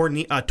suffered a torn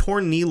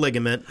knee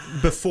ligament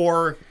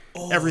before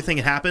everything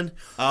had happened.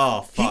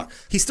 Oh, fuck.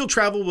 He still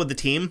traveled with the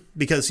team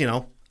because,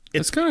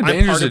 It's kind of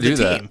dangerous to do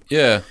that.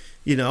 Yeah.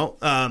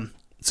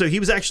 So he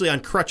was actually on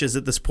crutches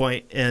at this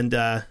point,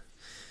 and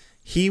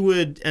he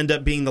would end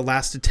up being the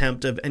last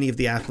attempt of any of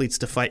the athletes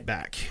to fight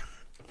back.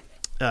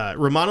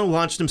 Romano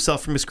launched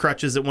himself from his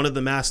crutches at one of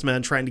the masked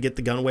men trying to get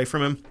the gun away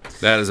from him.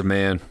 That is a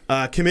man.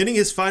 Committing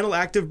his final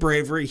act of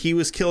bravery, he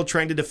was killed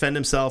trying to defend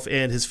himself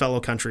and his fellow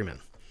countrymen.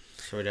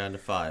 So we're down to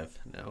 5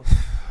 now.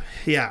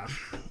 Yeah.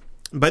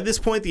 By this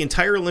point, the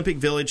entire Olympic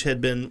Village had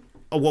been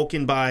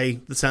awoken by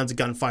the sounds of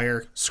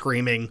gunfire,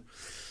 screaming.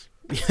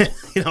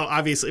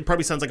 Obviously, it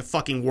probably sounds like a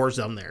fucking war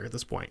zone there at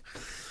this point.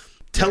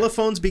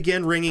 Telephones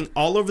began ringing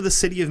all over the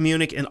city of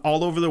Munich and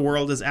all over the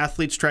world as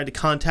athletes tried to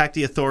contact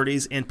the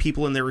authorities and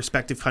people in their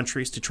respective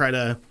countries to try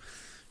to,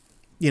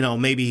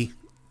 maybe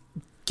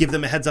give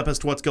them a heads up as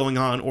to what's going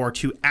on or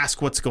to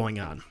ask what's going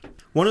on.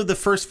 One of the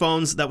first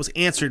phones that was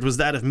answered was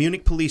that of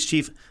Munich Police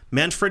Chief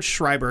Manfred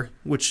Schreiber,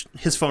 which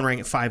his phone rang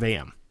at 5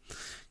 a.m.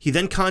 He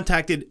then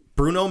contacted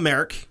Bruno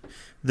Merck,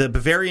 the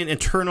Bavarian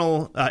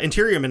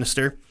Interior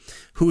Minister,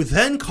 who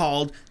then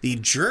called the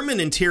German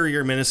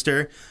Interior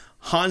Minister,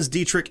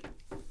 Hans-Dietrich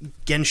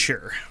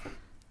Genscher.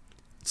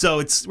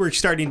 So we're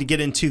starting to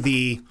get into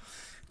the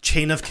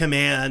chain of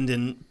command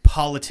and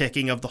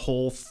politicking of the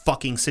whole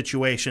fucking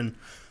situation.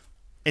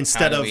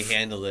 Instead How do we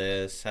handle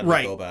this? How do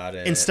we go about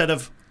it? Instead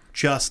of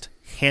just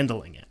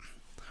handling it.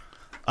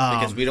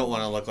 Because we don't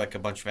want to look like a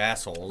bunch of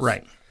assholes.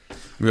 Right.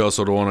 We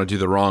also don't want to do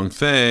the wrong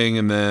thing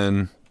and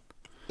then...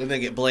 Then they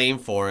get blamed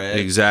for it.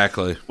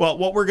 Exactly. Well,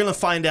 what we're going to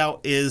find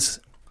out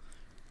is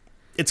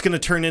it's going to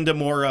turn into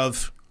more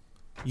of,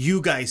 you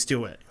guys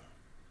do it.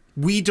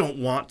 We don't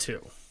want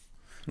to.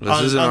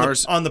 This isn't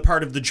ours. On the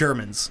part of the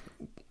Germans,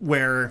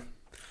 where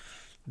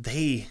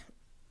they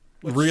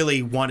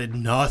really wanted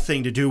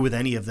nothing to do with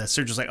any of this.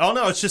 They're just like, oh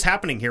no, it's just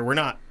happening here. We're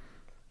not.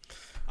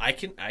 I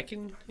can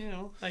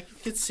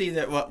see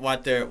that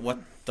what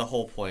the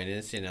whole point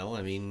is.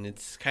 I mean,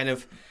 it's kind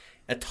of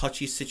a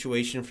touchy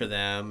situation for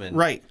them, and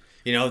Right.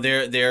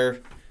 They're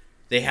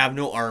they have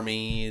no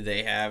army.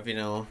 They have,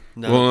 none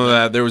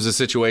Well, there was a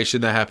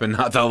situation that happened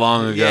not that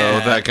long ago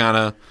Yeah. that kind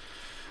of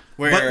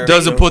where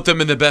doesn't put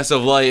them in the best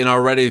of light, and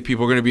already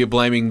people are going to be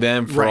blaming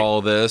them for Right.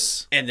 all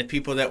this. and the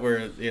people that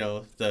were,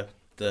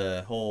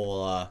 the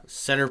whole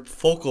center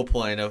focal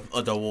point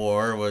of the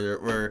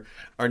war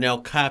are now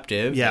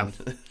captive. Yeah.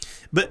 and-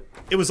 But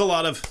it was a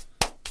lot of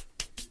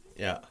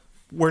yeah.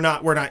 we're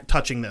not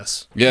touching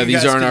this. Yeah, You these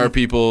guys aren't can- our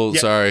people.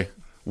 Yeah. Sorry.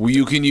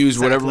 You can use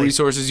whatever Exactly.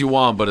 resources you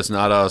want, but it's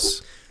not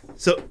us.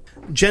 So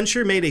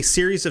Genscher made a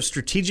series of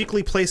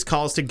strategically placed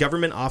calls to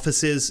government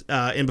offices,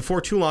 and before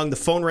too long, the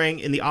phone rang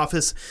in the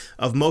office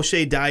of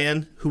Moshe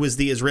Dayan, who was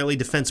the Israeli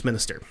defense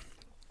minister.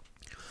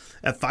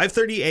 At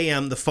 5:30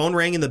 a.m., the phone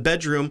rang in the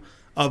bedroom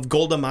of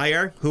Golda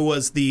Meir, who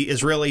was the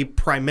Israeli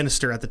prime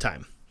minister at the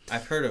time.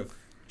 I've heard of.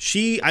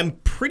 I'm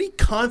pretty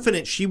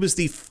confident she was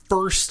the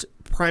first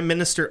prime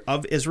minister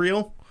of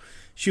Israel.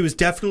 She was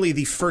definitely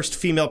the first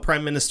female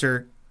prime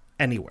minister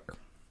anywhere.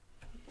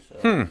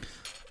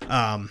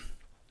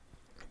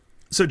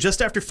 So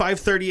just after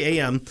 5:30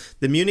 a.m.,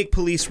 the Munich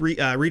police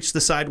reached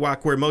the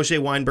sidewalk where Moshe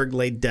Weinberg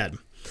lay dead.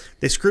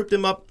 They scooped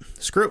him up.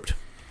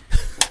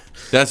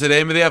 That's the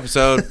name of the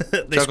episode.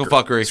 They Chuckle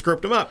fuckery.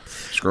 Scooped him up.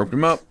 Scraped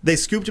him up. They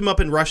scooped him up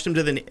and rushed him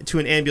to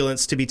an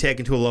ambulance to be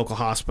taken to a local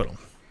hospital.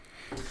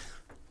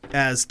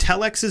 As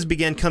telexes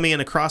began coming in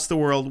across the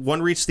world,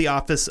 one reached the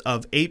office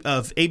of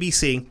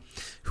ABC,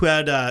 who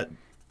had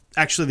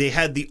actually they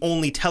had the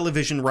only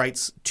television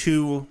rights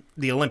to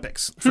the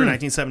Olympics for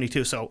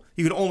 1972, so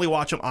you could only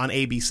watch them on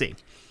ABC.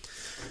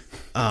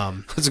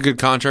 That's a good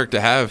contract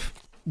to have.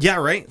 Yeah,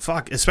 right.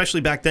 Fuck,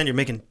 especially back then, you're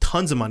making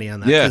tons of money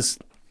on that. Yeah. 'Cause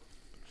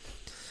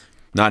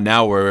Not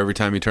now, where every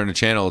time you turn a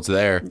channel, it's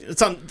there.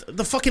 it's on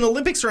the fucking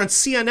Olympics are on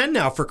CNN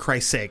now. For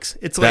Christ's sakes,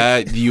 it's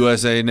like That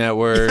USA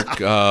Network,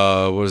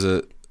 what was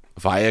it?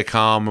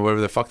 Viacom or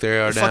whatever the fuck they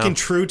are now. fucking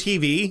True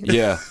TV.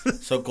 Yeah.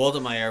 So Golda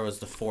Meir was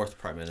the fourth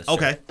prime minister.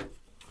 Okay.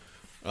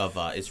 Of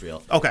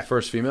Israel. Okay.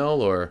 First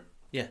female or?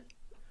 Yeah.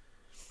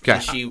 Okay.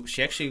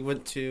 She actually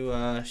went to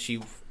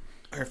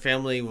her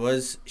family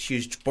she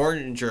was born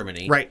in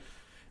Germany. Right.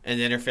 And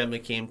then her family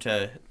came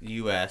to the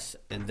US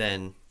and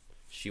then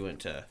she went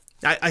to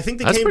I think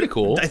they That's came. pretty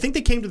cool. I think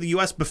they came to the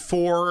U.S.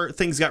 before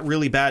things got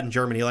really bad in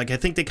Germany. Like I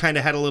think they kind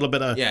of had a little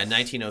bit of.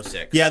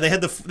 1906. Yeah, they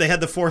had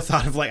the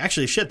forethought of like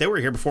actually shit they were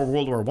here before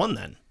World War I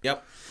then.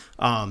 Yep.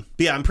 But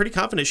yeah, I'm pretty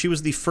confident she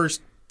was the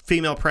first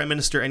female prime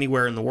minister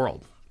anywhere in the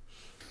world.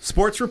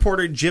 Sports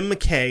reporter Jim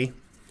McKay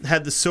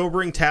had the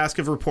sobering task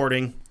of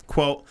reporting,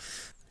 quote,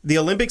 "The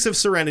Olympics of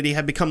Serenity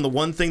had become the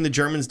one thing the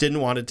Germans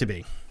didn't want it to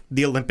be,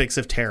 the Olympics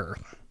of Terror."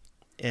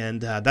 And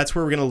that's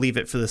where we're going to leave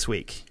it for this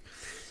week.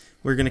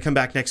 We're going to come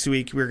back next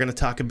week. We're going to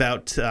talk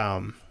about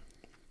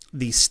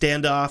the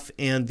standoff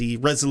and the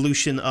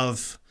resolution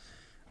of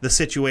the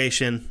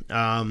situation.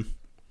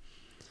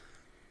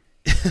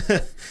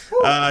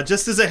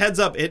 Just as a heads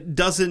up, it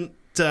doesn't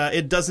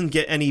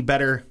get any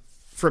better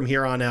from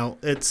here on out.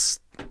 It's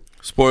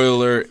Spoiler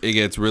alert, it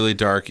gets really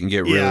dark and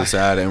get really Yeah.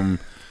 sad, and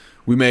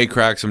we may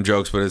crack some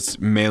jokes, but it's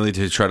mainly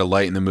to try to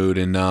lighten the mood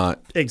and not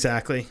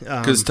exactly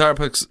because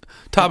topics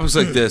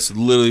like this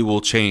literally will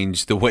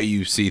change the way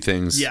you see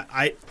things. yeah.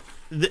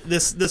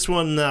 This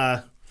one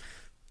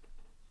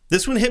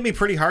hit me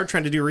pretty hard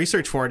trying to do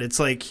research for it. It's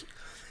like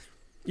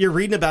you're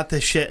reading about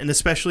this shit, and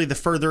especially the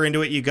further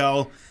into it you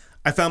go,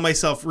 I found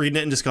myself reading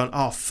it and just going,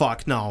 "Oh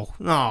fuck, no,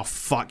 oh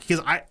fuck,"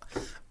 because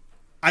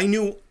I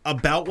knew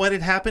about what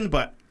had happened,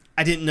 but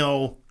I didn't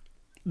know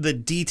the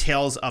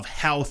details of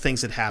how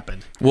things had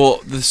happened. Well,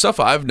 the stuff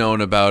I've known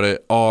about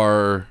it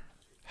are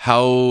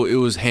how it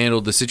was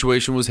handled, the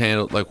situation was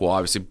handled, like, well,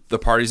 obviously the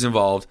parties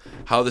involved,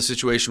 how the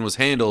situation was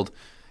handled,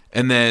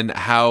 and then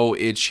how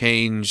it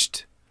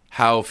changed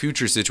how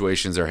future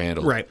situations are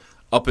handled. Right.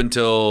 Up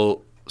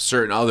until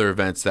certain other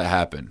events that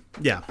happen.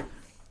 Yeah,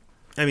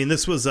 I mean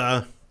this was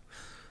a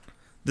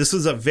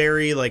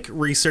very like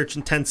research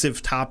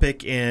intensive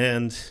topic,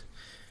 and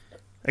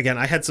again,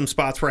 I had some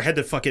spots where I had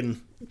to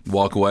fucking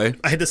Walk away.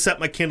 I had to set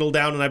my Kindle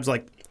down, and I was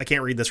like, I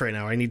can't read this right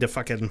now. I need to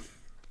fucking,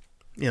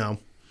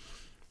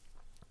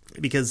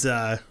 because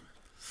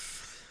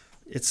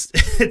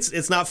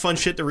it's not fun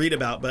shit to read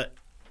about. But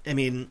I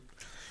mean,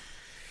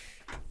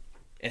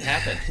 It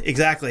happened.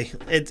 exactly,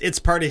 it's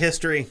part of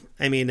history.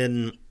 I mean,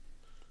 and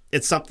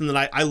it's something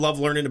that I love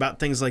learning about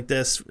things like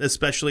this,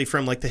 especially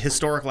from like the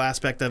historical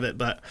aspect of it.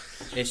 But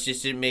It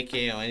just didn't make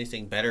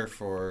anything better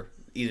for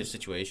either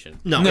situation.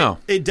 no.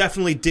 It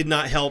definitely did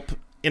not help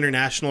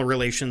international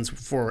relations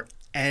for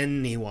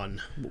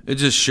anyone, It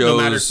just shows.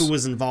 no matter who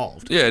was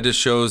involved. Yeah, it just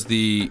shows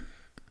the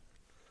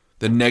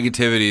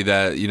negativity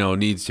that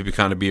needs to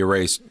be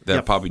erased. That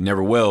Yep. probably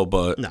never will,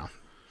 but No.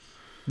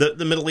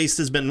 The Middle East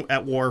has been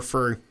at war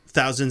for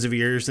thousands of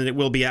years, and it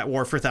will be at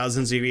war for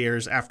thousands of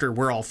years after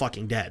we're all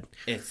fucking dead.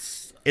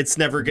 It's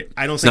never.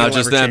 I don't it's think not it'll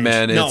just ever that, change.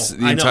 man. No, It's the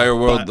I know, entire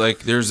world. but- Like,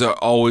 there's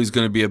always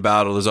going to be a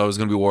battle. There's always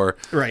going to be war.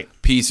 right.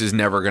 Peace is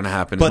never going to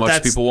happen But as much as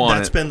that's people want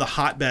that's it. been the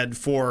hotbed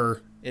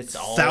for It's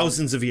all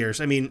thousands of years.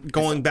 I mean,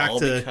 going back all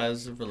to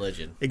because of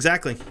religion.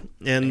 exactly,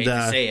 I and hate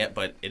to say it,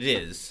 but it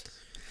is.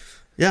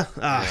 Yeah.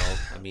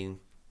 I mean,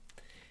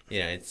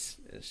 it's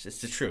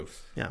the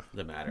truth. Yeah. Of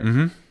the matter.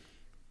 Mm-hmm.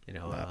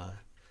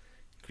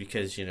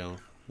 Because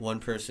one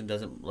person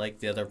doesn't like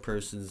the other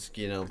person's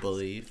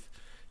belief,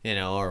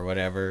 or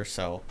whatever.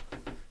 So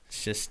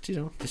it's just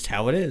just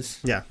how it is.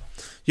 Yeah.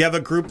 You have a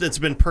group that's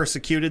been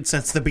persecuted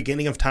since the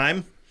beginning of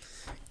time,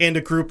 and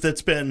a group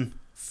that's been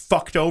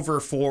fucked over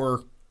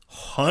for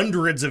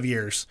hundreds of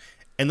years.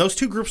 And those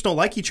two groups don't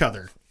like each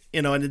other.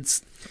 And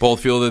it's...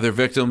 Both feel that they're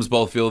victims,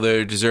 both feel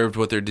they deserved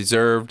what they're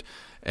deserved,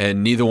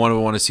 and neither one of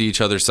them want to see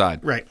each other's side.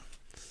 Right.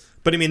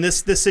 But I mean,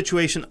 this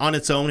situation on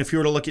its own, if you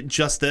were to look at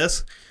just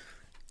this,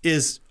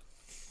 is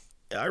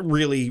a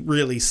really,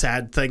 really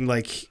sad thing.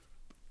 Like,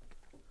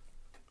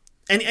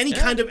 and any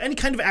kind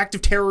of act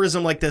of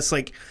terrorism like this,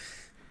 like,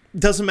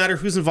 doesn't matter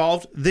who's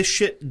involved. This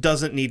shit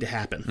doesn't need to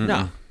happen.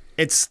 No,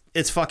 it's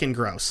fucking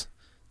gross.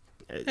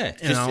 Yeah,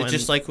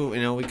 just like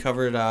we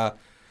covered when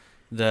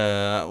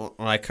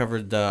I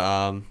covered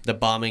the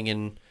bombing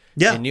in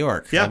New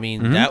York. Yeah. I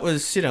mean that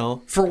was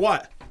for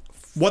what?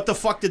 What the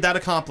fuck did that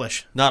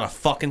accomplish? not a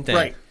fucking thing.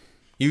 Right.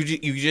 You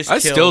just I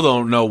killed, still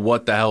don't know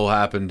what the hell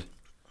happened.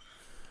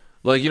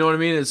 Like, you know what I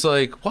mean? It's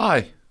like,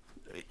 why?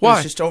 Why?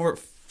 It's just over,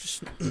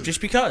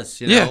 just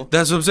because. Yeah,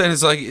 that's what I'm saying.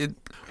 It's like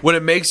when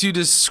it makes you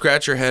just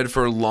scratch your head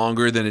for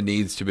longer than it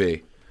needs to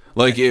be.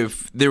 Like,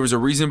 if there was a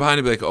reason behind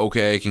it, be like,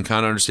 okay, I can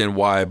kind of understand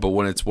why. But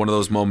when it's one of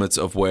those moments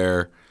of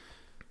where,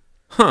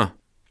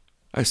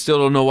 I still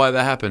don't know why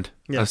that happened.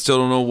 Yeah. I still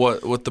don't know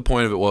what the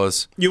point of it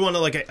was. You want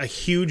a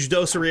huge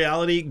dose of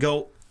reality?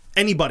 Go,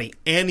 anybody,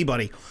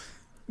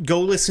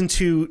 go listen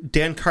to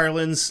Dan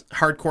Carlin's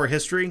Hardcore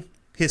History,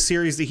 his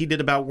series that he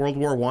did about World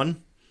War I.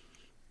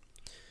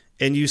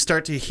 And you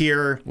start to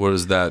hear... What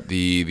is that?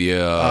 The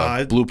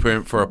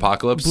Blueprint for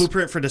Apocalypse?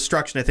 Blueprint for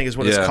Destruction, I think is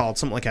what it's called.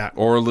 Something like that.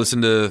 Or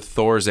listen to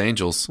Thor's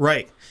Angels.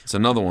 Right. It's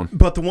another one.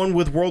 But the one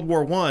with World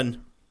War I,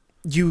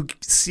 you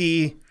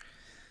see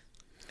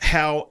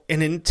how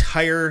an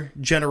entire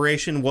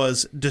generation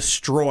was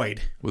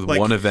destroyed. With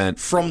one event.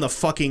 From the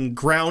fucking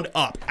ground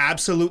up.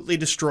 Absolutely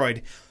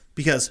destroyed.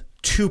 Because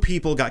 2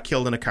 people got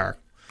killed in a car.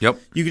 Yep.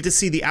 You get to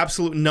see the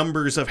absolute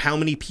numbers of how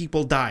many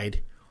people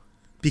died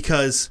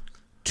because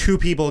 2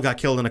 people got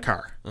killed in a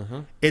car.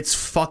 It's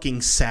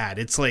fucking sad.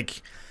 It's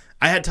like,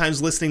 I had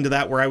times listening to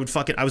that where I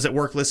was at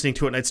work listening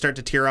to it and I'd start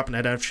to tear up and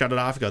I'd have to shut it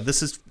off and go,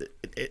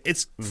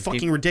 it's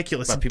fucking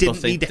ridiculous. It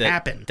didn't need to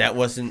happen. That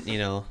wasn't,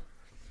 that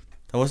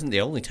wasn't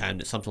the only time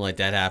that something like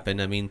that happened.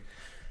 I mean,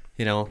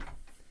 the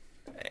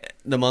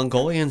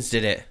Mongolians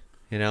did it.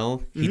 He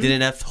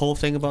did that whole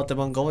thing about the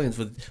Mongolians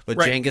with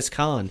Right. Genghis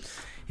Khan.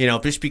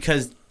 Just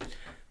because,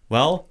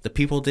 well, the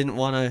people didn't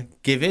want to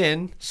give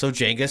in, so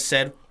Genghis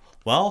said,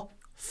 well,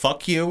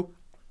 fuck you.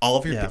 All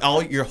of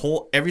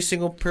your every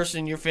single person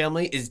in your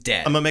family is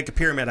dead. I'm going to make a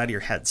pyramid out of your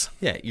heads.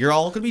 Yeah, you're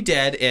all going to be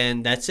dead,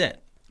 and that's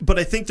it. But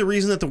I think the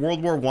reason that the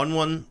World War I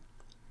one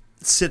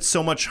sits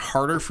so much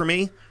harder for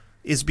me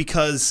is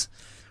because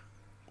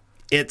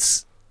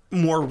it's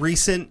more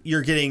recent.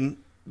 You're getting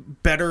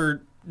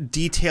better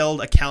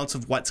detailed accounts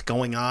of what's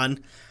going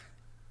on.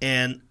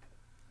 And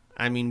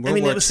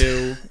World War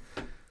II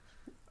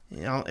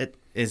it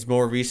is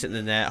more recent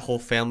than that. Whole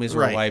families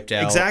were wiped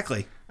out.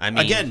 Exactly.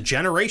 Again,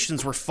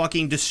 generations were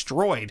fucking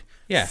destroyed.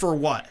 Yeah. For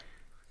what?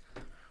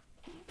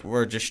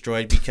 Were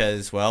destroyed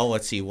because, well,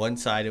 let's see. One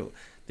side,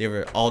 they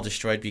were all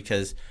destroyed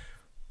because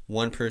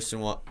one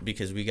person,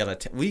 because we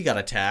got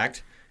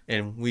attacked,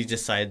 and we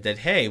decided that,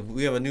 hey,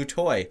 we have a new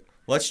toy.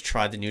 Let's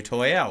try the new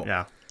toy out.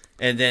 Yeah.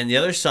 And then the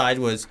other side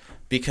was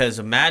because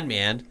a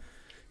madman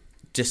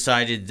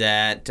decided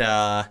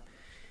that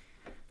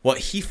what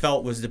he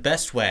felt was the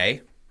best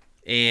way,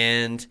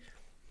 and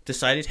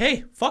decided,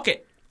 hey, fuck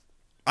it.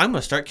 I'm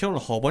going to start killing a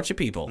whole bunch of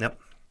people. Yep.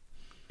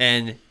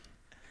 And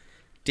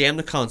damn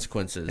the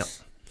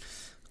consequences.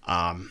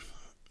 Yep.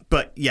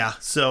 But yeah,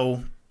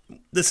 so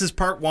this is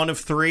part 1 of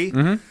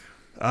 3.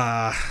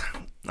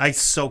 I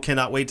so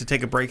cannot wait to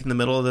take a break in the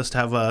middle of this to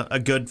have a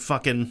good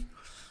fucking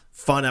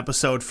fun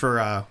episode for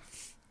a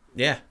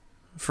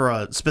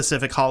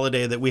specific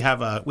holiday that we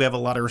have a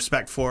lot of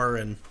respect for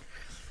and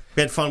we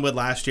had fun with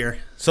last year.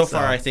 So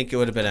far, I think it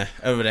would have been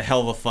a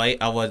hell of a fight.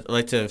 I would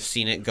like to have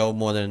seen it go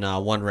more than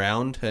 1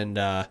 round, and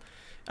I'd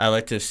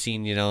like to have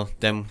seen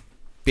them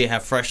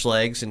have fresh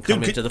legs and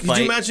come into the fight. Could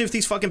you imagine if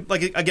these fucking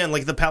like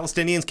the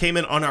Palestinians came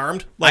in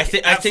unarmed, I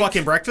think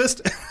fucking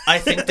breakfast? I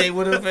think they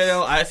would have.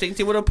 I think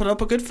they would have put up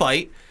a good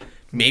fight.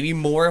 Maybe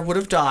more would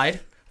have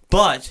died,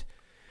 but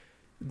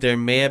there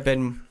may have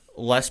been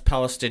less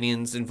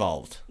Palestinians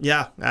involved.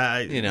 Yeah.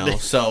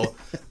 So,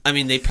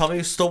 they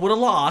probably still would have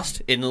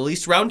lost in at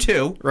least round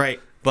 2. Right.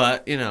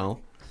 But,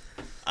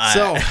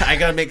 I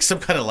got to make some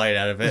kind of light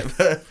out of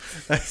it.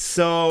 It's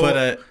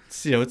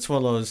one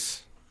of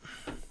those.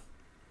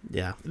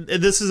 Yeah.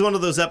 This is one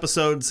of those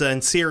episodes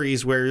and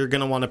series where you're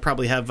going to want to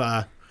probably have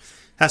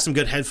some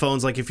good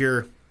headphones. Like if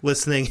you're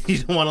listening, you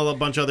don't want a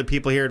bunch of other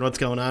people hearing what's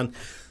going on.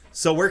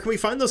 So where can we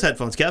find those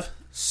headphones, Kev?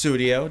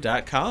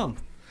 Sudio.com.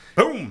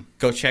 Boom.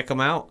 Go check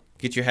them out.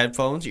 Get your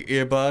headphones, your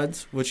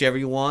earbuds, whichever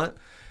you want.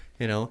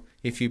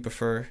 If you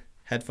prefer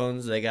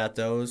headphones. They got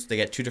those. They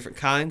got 2 different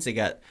kinds. They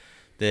got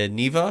the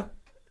Neva,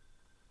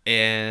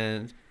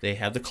 and they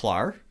have the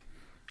Klar,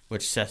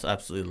 which Seth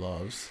absolutely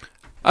loves.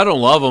 I don't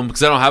love them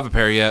because I don't have a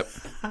pair yet,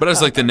 but I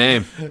just like the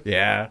name.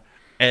 Yeah.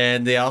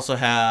 And they also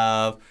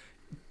have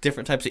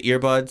different types of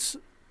earbuds,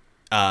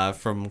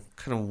 from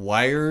kind of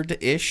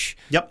wired-ish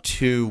Yep.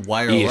 to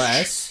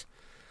wireless.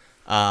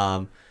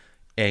 And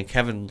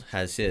Kevin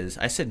has his.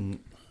 I said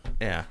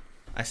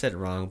it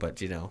wrong, but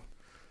you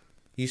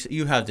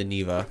have the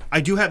Neva.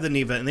 I do have the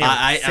Neva, and they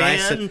are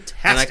fantastic.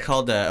 And I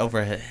called the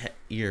overhead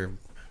ear.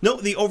 No,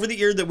 the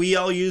over-the-ear that we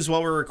all use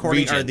while we're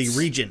recording are the Regents.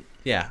 Regent.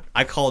 Yeah,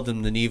 I called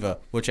them the Neva,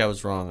 which I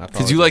was wrong.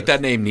 Because you like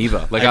that name,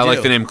 Neva. Like I like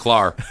do. the name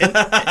Klar.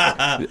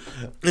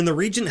 And the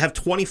Regent have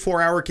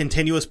 24-hour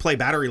continuous play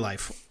battery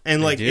life.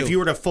 And like, do. if you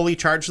were to fully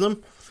charge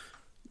them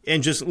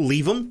and just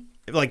leave them,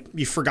 like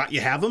you forgot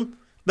you have them,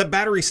 the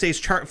battery stays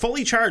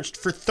fully charged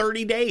for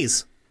 30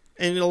 days.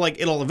 And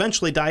it'll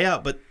eventually die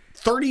out, but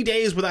 30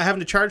 days without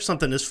having to charge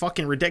something is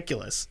fucking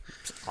ridiculous.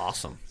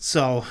 Awesome.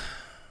 So,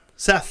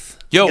 Seth,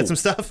 Yo. get some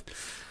stuff.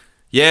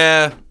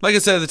 Yeah, like I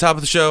said at the top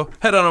of the show,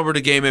 head on over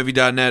to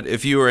GameEnvy.net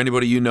if you or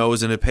anybody you know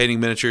is into painting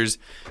miniatures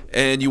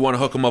and you want to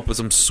hook them up with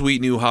some sweet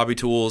new hobby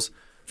tools.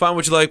 Find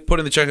what you like, put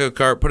in the checkout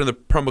cart, put in the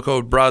promo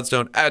code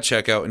Broadstone at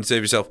checkout, and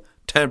save yourself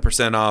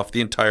 10% off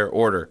the entire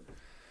order.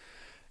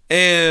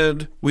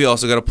 And we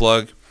also got to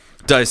plug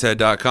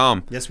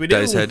Dicehead.com. Yes, we do.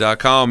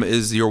 Dicehead.com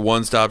is your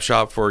one-stop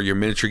shop for your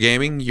miniature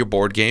gaming, your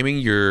board gaming,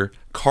 your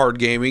card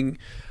gaming,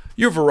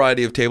 your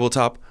variety of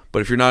tabletop.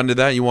 But if you're not into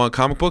that and you want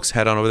comic books,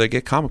 head on over there and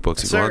get comic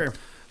books. Yes, If you sir. want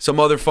some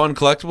other fun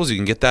collectibles, you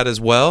can get that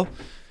as well.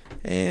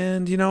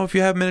 And, if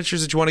you have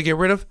miniatures that you want to get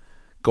rid of,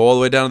 go all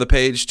the way down to the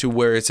page to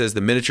where it says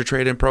the miniature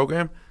trade-in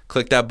program.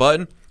 Click that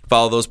button,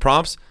 follow those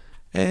prompts,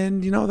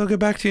 and, they'll get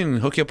back to you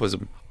and hook you up with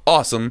some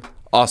awesome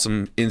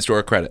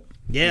in-store credit.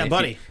 Yeah,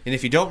 buddy. And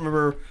if you don't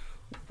remember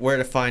where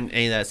to find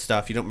any of that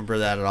stuff, you don't remember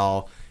that at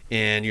all,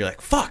 and you're like,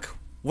 fuck,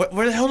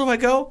 where the hell do I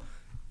go?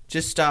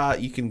 Just,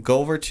 you can go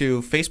over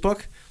to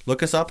Facebook,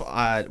 look us up.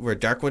 We're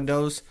Dark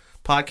Windows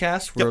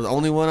Podcast. We're the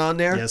only one on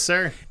there. Yes,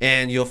 sir.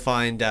 And you'll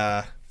find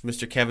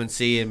Mr. Kevin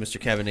C. and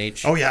Mr. Kevin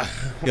H. Oh, yeah.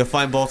 You'll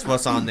find both of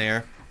us on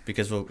there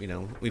because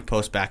we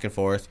post back and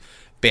forth,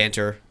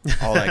 banter,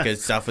 all that good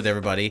stuff with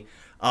everybody.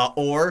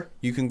 Or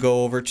you can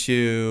go over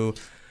to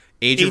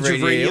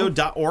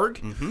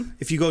ageofradio.org.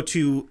 If you go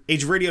to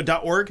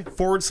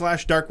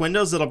ageofradio.org/Dark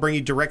Windows, it'll bring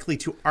you directly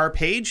to our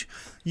page.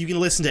 You can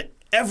listen to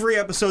every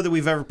episode that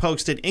we've ever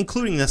posted,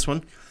 including this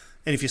one.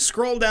 And if you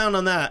scroll down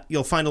on that,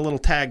 you'll find a little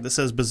tag that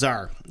says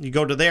Bazaar. You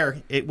go to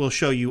there, it will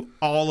show you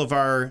all of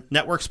our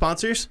network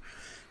sponsors,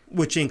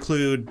 which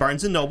include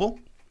Barnes & Noble,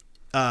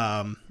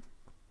 Microsoft.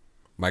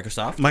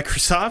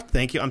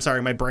 Thank you. I'm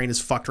sorry, my brain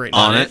is fucked right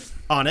now.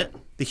 On it.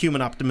 The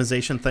human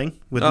optimization thing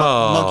with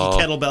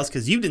monkey kettlebells,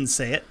 because you didn't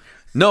say it.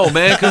 No,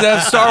 man, because they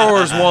have Star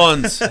Wars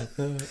ones.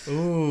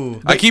 Ooh.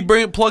 I keep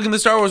plugging the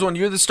Star Wars one.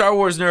 You're the Star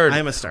Wars nerd.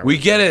 I'm a Star Wars We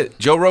get it.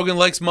 Joe Rogan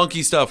likes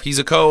monkey stuff. He's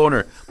a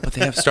co-owner. But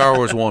they have Star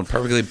Wars one,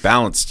 perfectly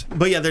balanced.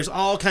 But yeah, there's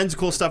all kinds of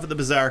cool stuff at the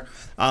Bazaar.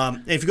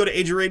 If you go to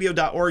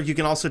ageofradio.org, you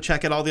can also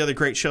check out all the other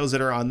great shows that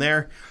are on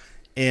there.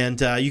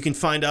 And you can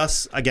find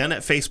us, again,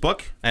 at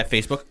Facebook.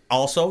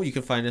 Also, you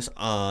can find us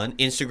on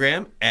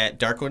Instagram at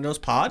Dark Windows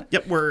Pod.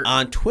 Yep, we're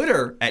on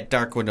Twitter at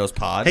Dark Windows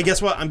Pod. Hey,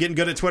 guess what? I'm getting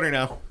good at Twitter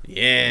now.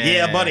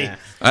 Yeah, buddy.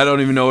 I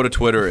don't even know what a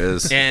Twitter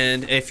is.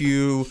 And if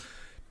you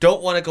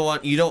don't want to go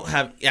on, you don't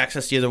have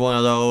access to either one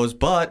of those,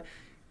 but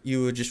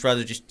you would just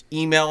rather just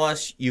email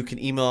us, you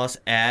can email us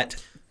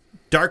at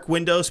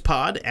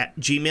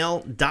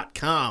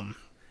darkwindowspod@gmail.com.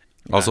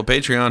 Also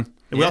Patreon.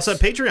 And we also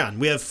have Patreon.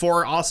 We have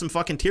 4 awesome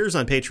fucking tiers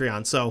on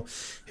Patreon. So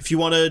if you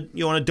want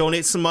to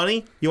donate some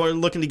money, you are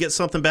looking to get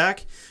something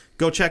back,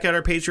 go check out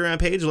our Patreon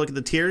page, look at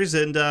the tiers,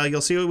 and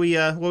you'll see what we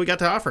got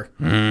to offer.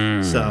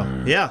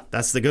 So yeah,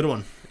 that's the good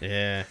one.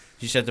 Yeah.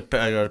 You just have to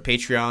go to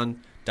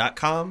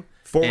patreon.com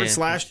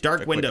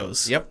 /Dark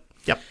Windows. Yep.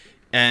 Yep.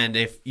 And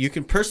if you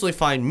can personally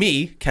find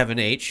me, Kevin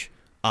H,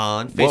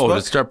 on Facebook. Whoa,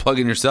 just start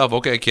plugging yourself.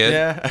 Okay, kid.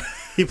 Yeah.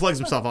 He plugs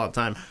himself all the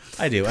time.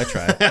 I do. I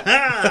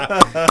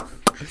try.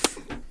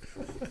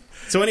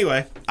 So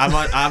anyway, I'm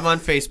on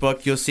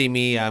Facebook. You'll see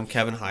me. I'm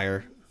Kevin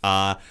Heyer.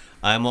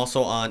 I'm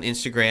also on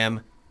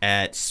Instagram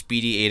at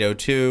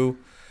Speedy802.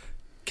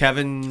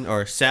 Kevin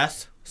or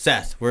Seth,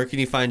 where can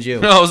you find you?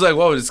 I was like,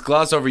 whoa, just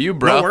gloss over you,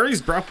 bro. no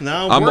worries, bro.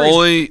 No The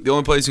worries.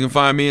 only place you can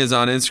find me is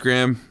on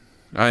Instagram.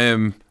 I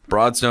am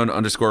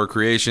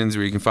Broadstone_creations,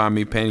 where you can find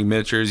me painting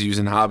miniatures,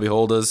 using hobby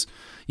holders,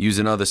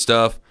 using other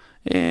stuff,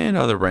 and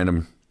other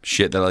random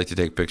shit that I like to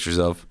take pictures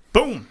of.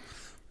 Boom.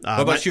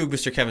 What about you,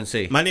 Mr. Kevin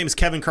C? My name is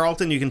Kevin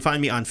Carlton. You can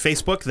find me on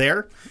Facebook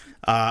there.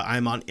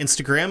 I'm on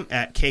Instagram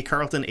at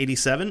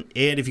kcarlton87.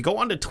 And if you go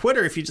onto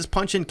Twitter, if you just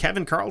punch in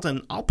Kevin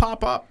Carlton, I'll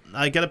pop up.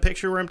 I got a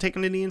picture where I'm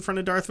taking a knee in front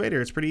of Darth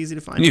Vader. It's pretty easy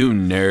to find. You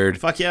nerd.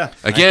 Fuck yeah.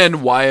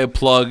 Again, why I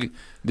plug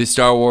the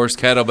Star Wars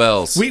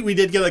kettlebells. We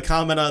did get a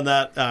comment on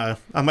that,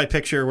 on my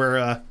picture where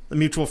a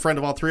mutual friend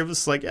of all three of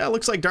us is like, yeah, it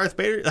looks like Darth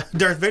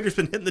Vader's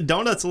been hitting the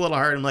donuts a little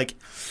hard. I'm like,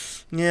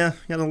 Yeah,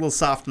 got a little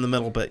soft in the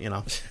middle, but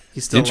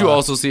he's still. Didn't you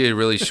also see a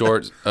really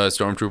short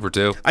stormtrooper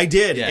too? I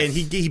did, Yes. and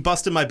he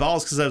busted my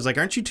balls because I was like,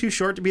 "Aren't you too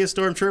short to be a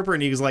stormtrooper?"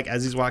 And he was like,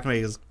 as he's walking away,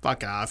 he goes,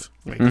 "Fuck off!"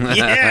 I'm like,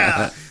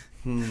 yeah.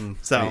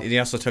 So And he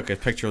also took a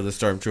picture of the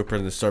stormtrooper,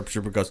 and the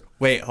stormtrooper goes,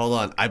 "Wait, hold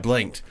on, I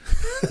blinked."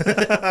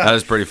 That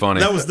was pretty funny.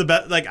 that was the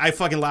best. Like, I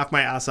fucking laughed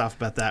my ass off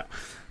about that.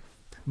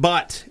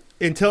 But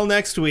until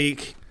next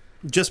week,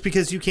 just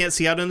because you can't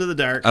see out into the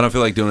dark, I don't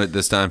feel like doing it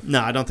this time.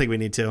 no, I don't think we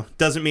need to.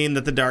 Doesn't mean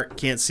that the dark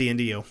can't see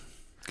into you.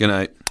 Good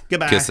night.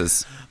 Goodbye.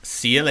 Kisses.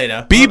 See you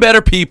later. Be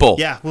better people.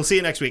 Yeah, we'll see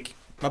you next week.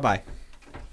 Bye bye.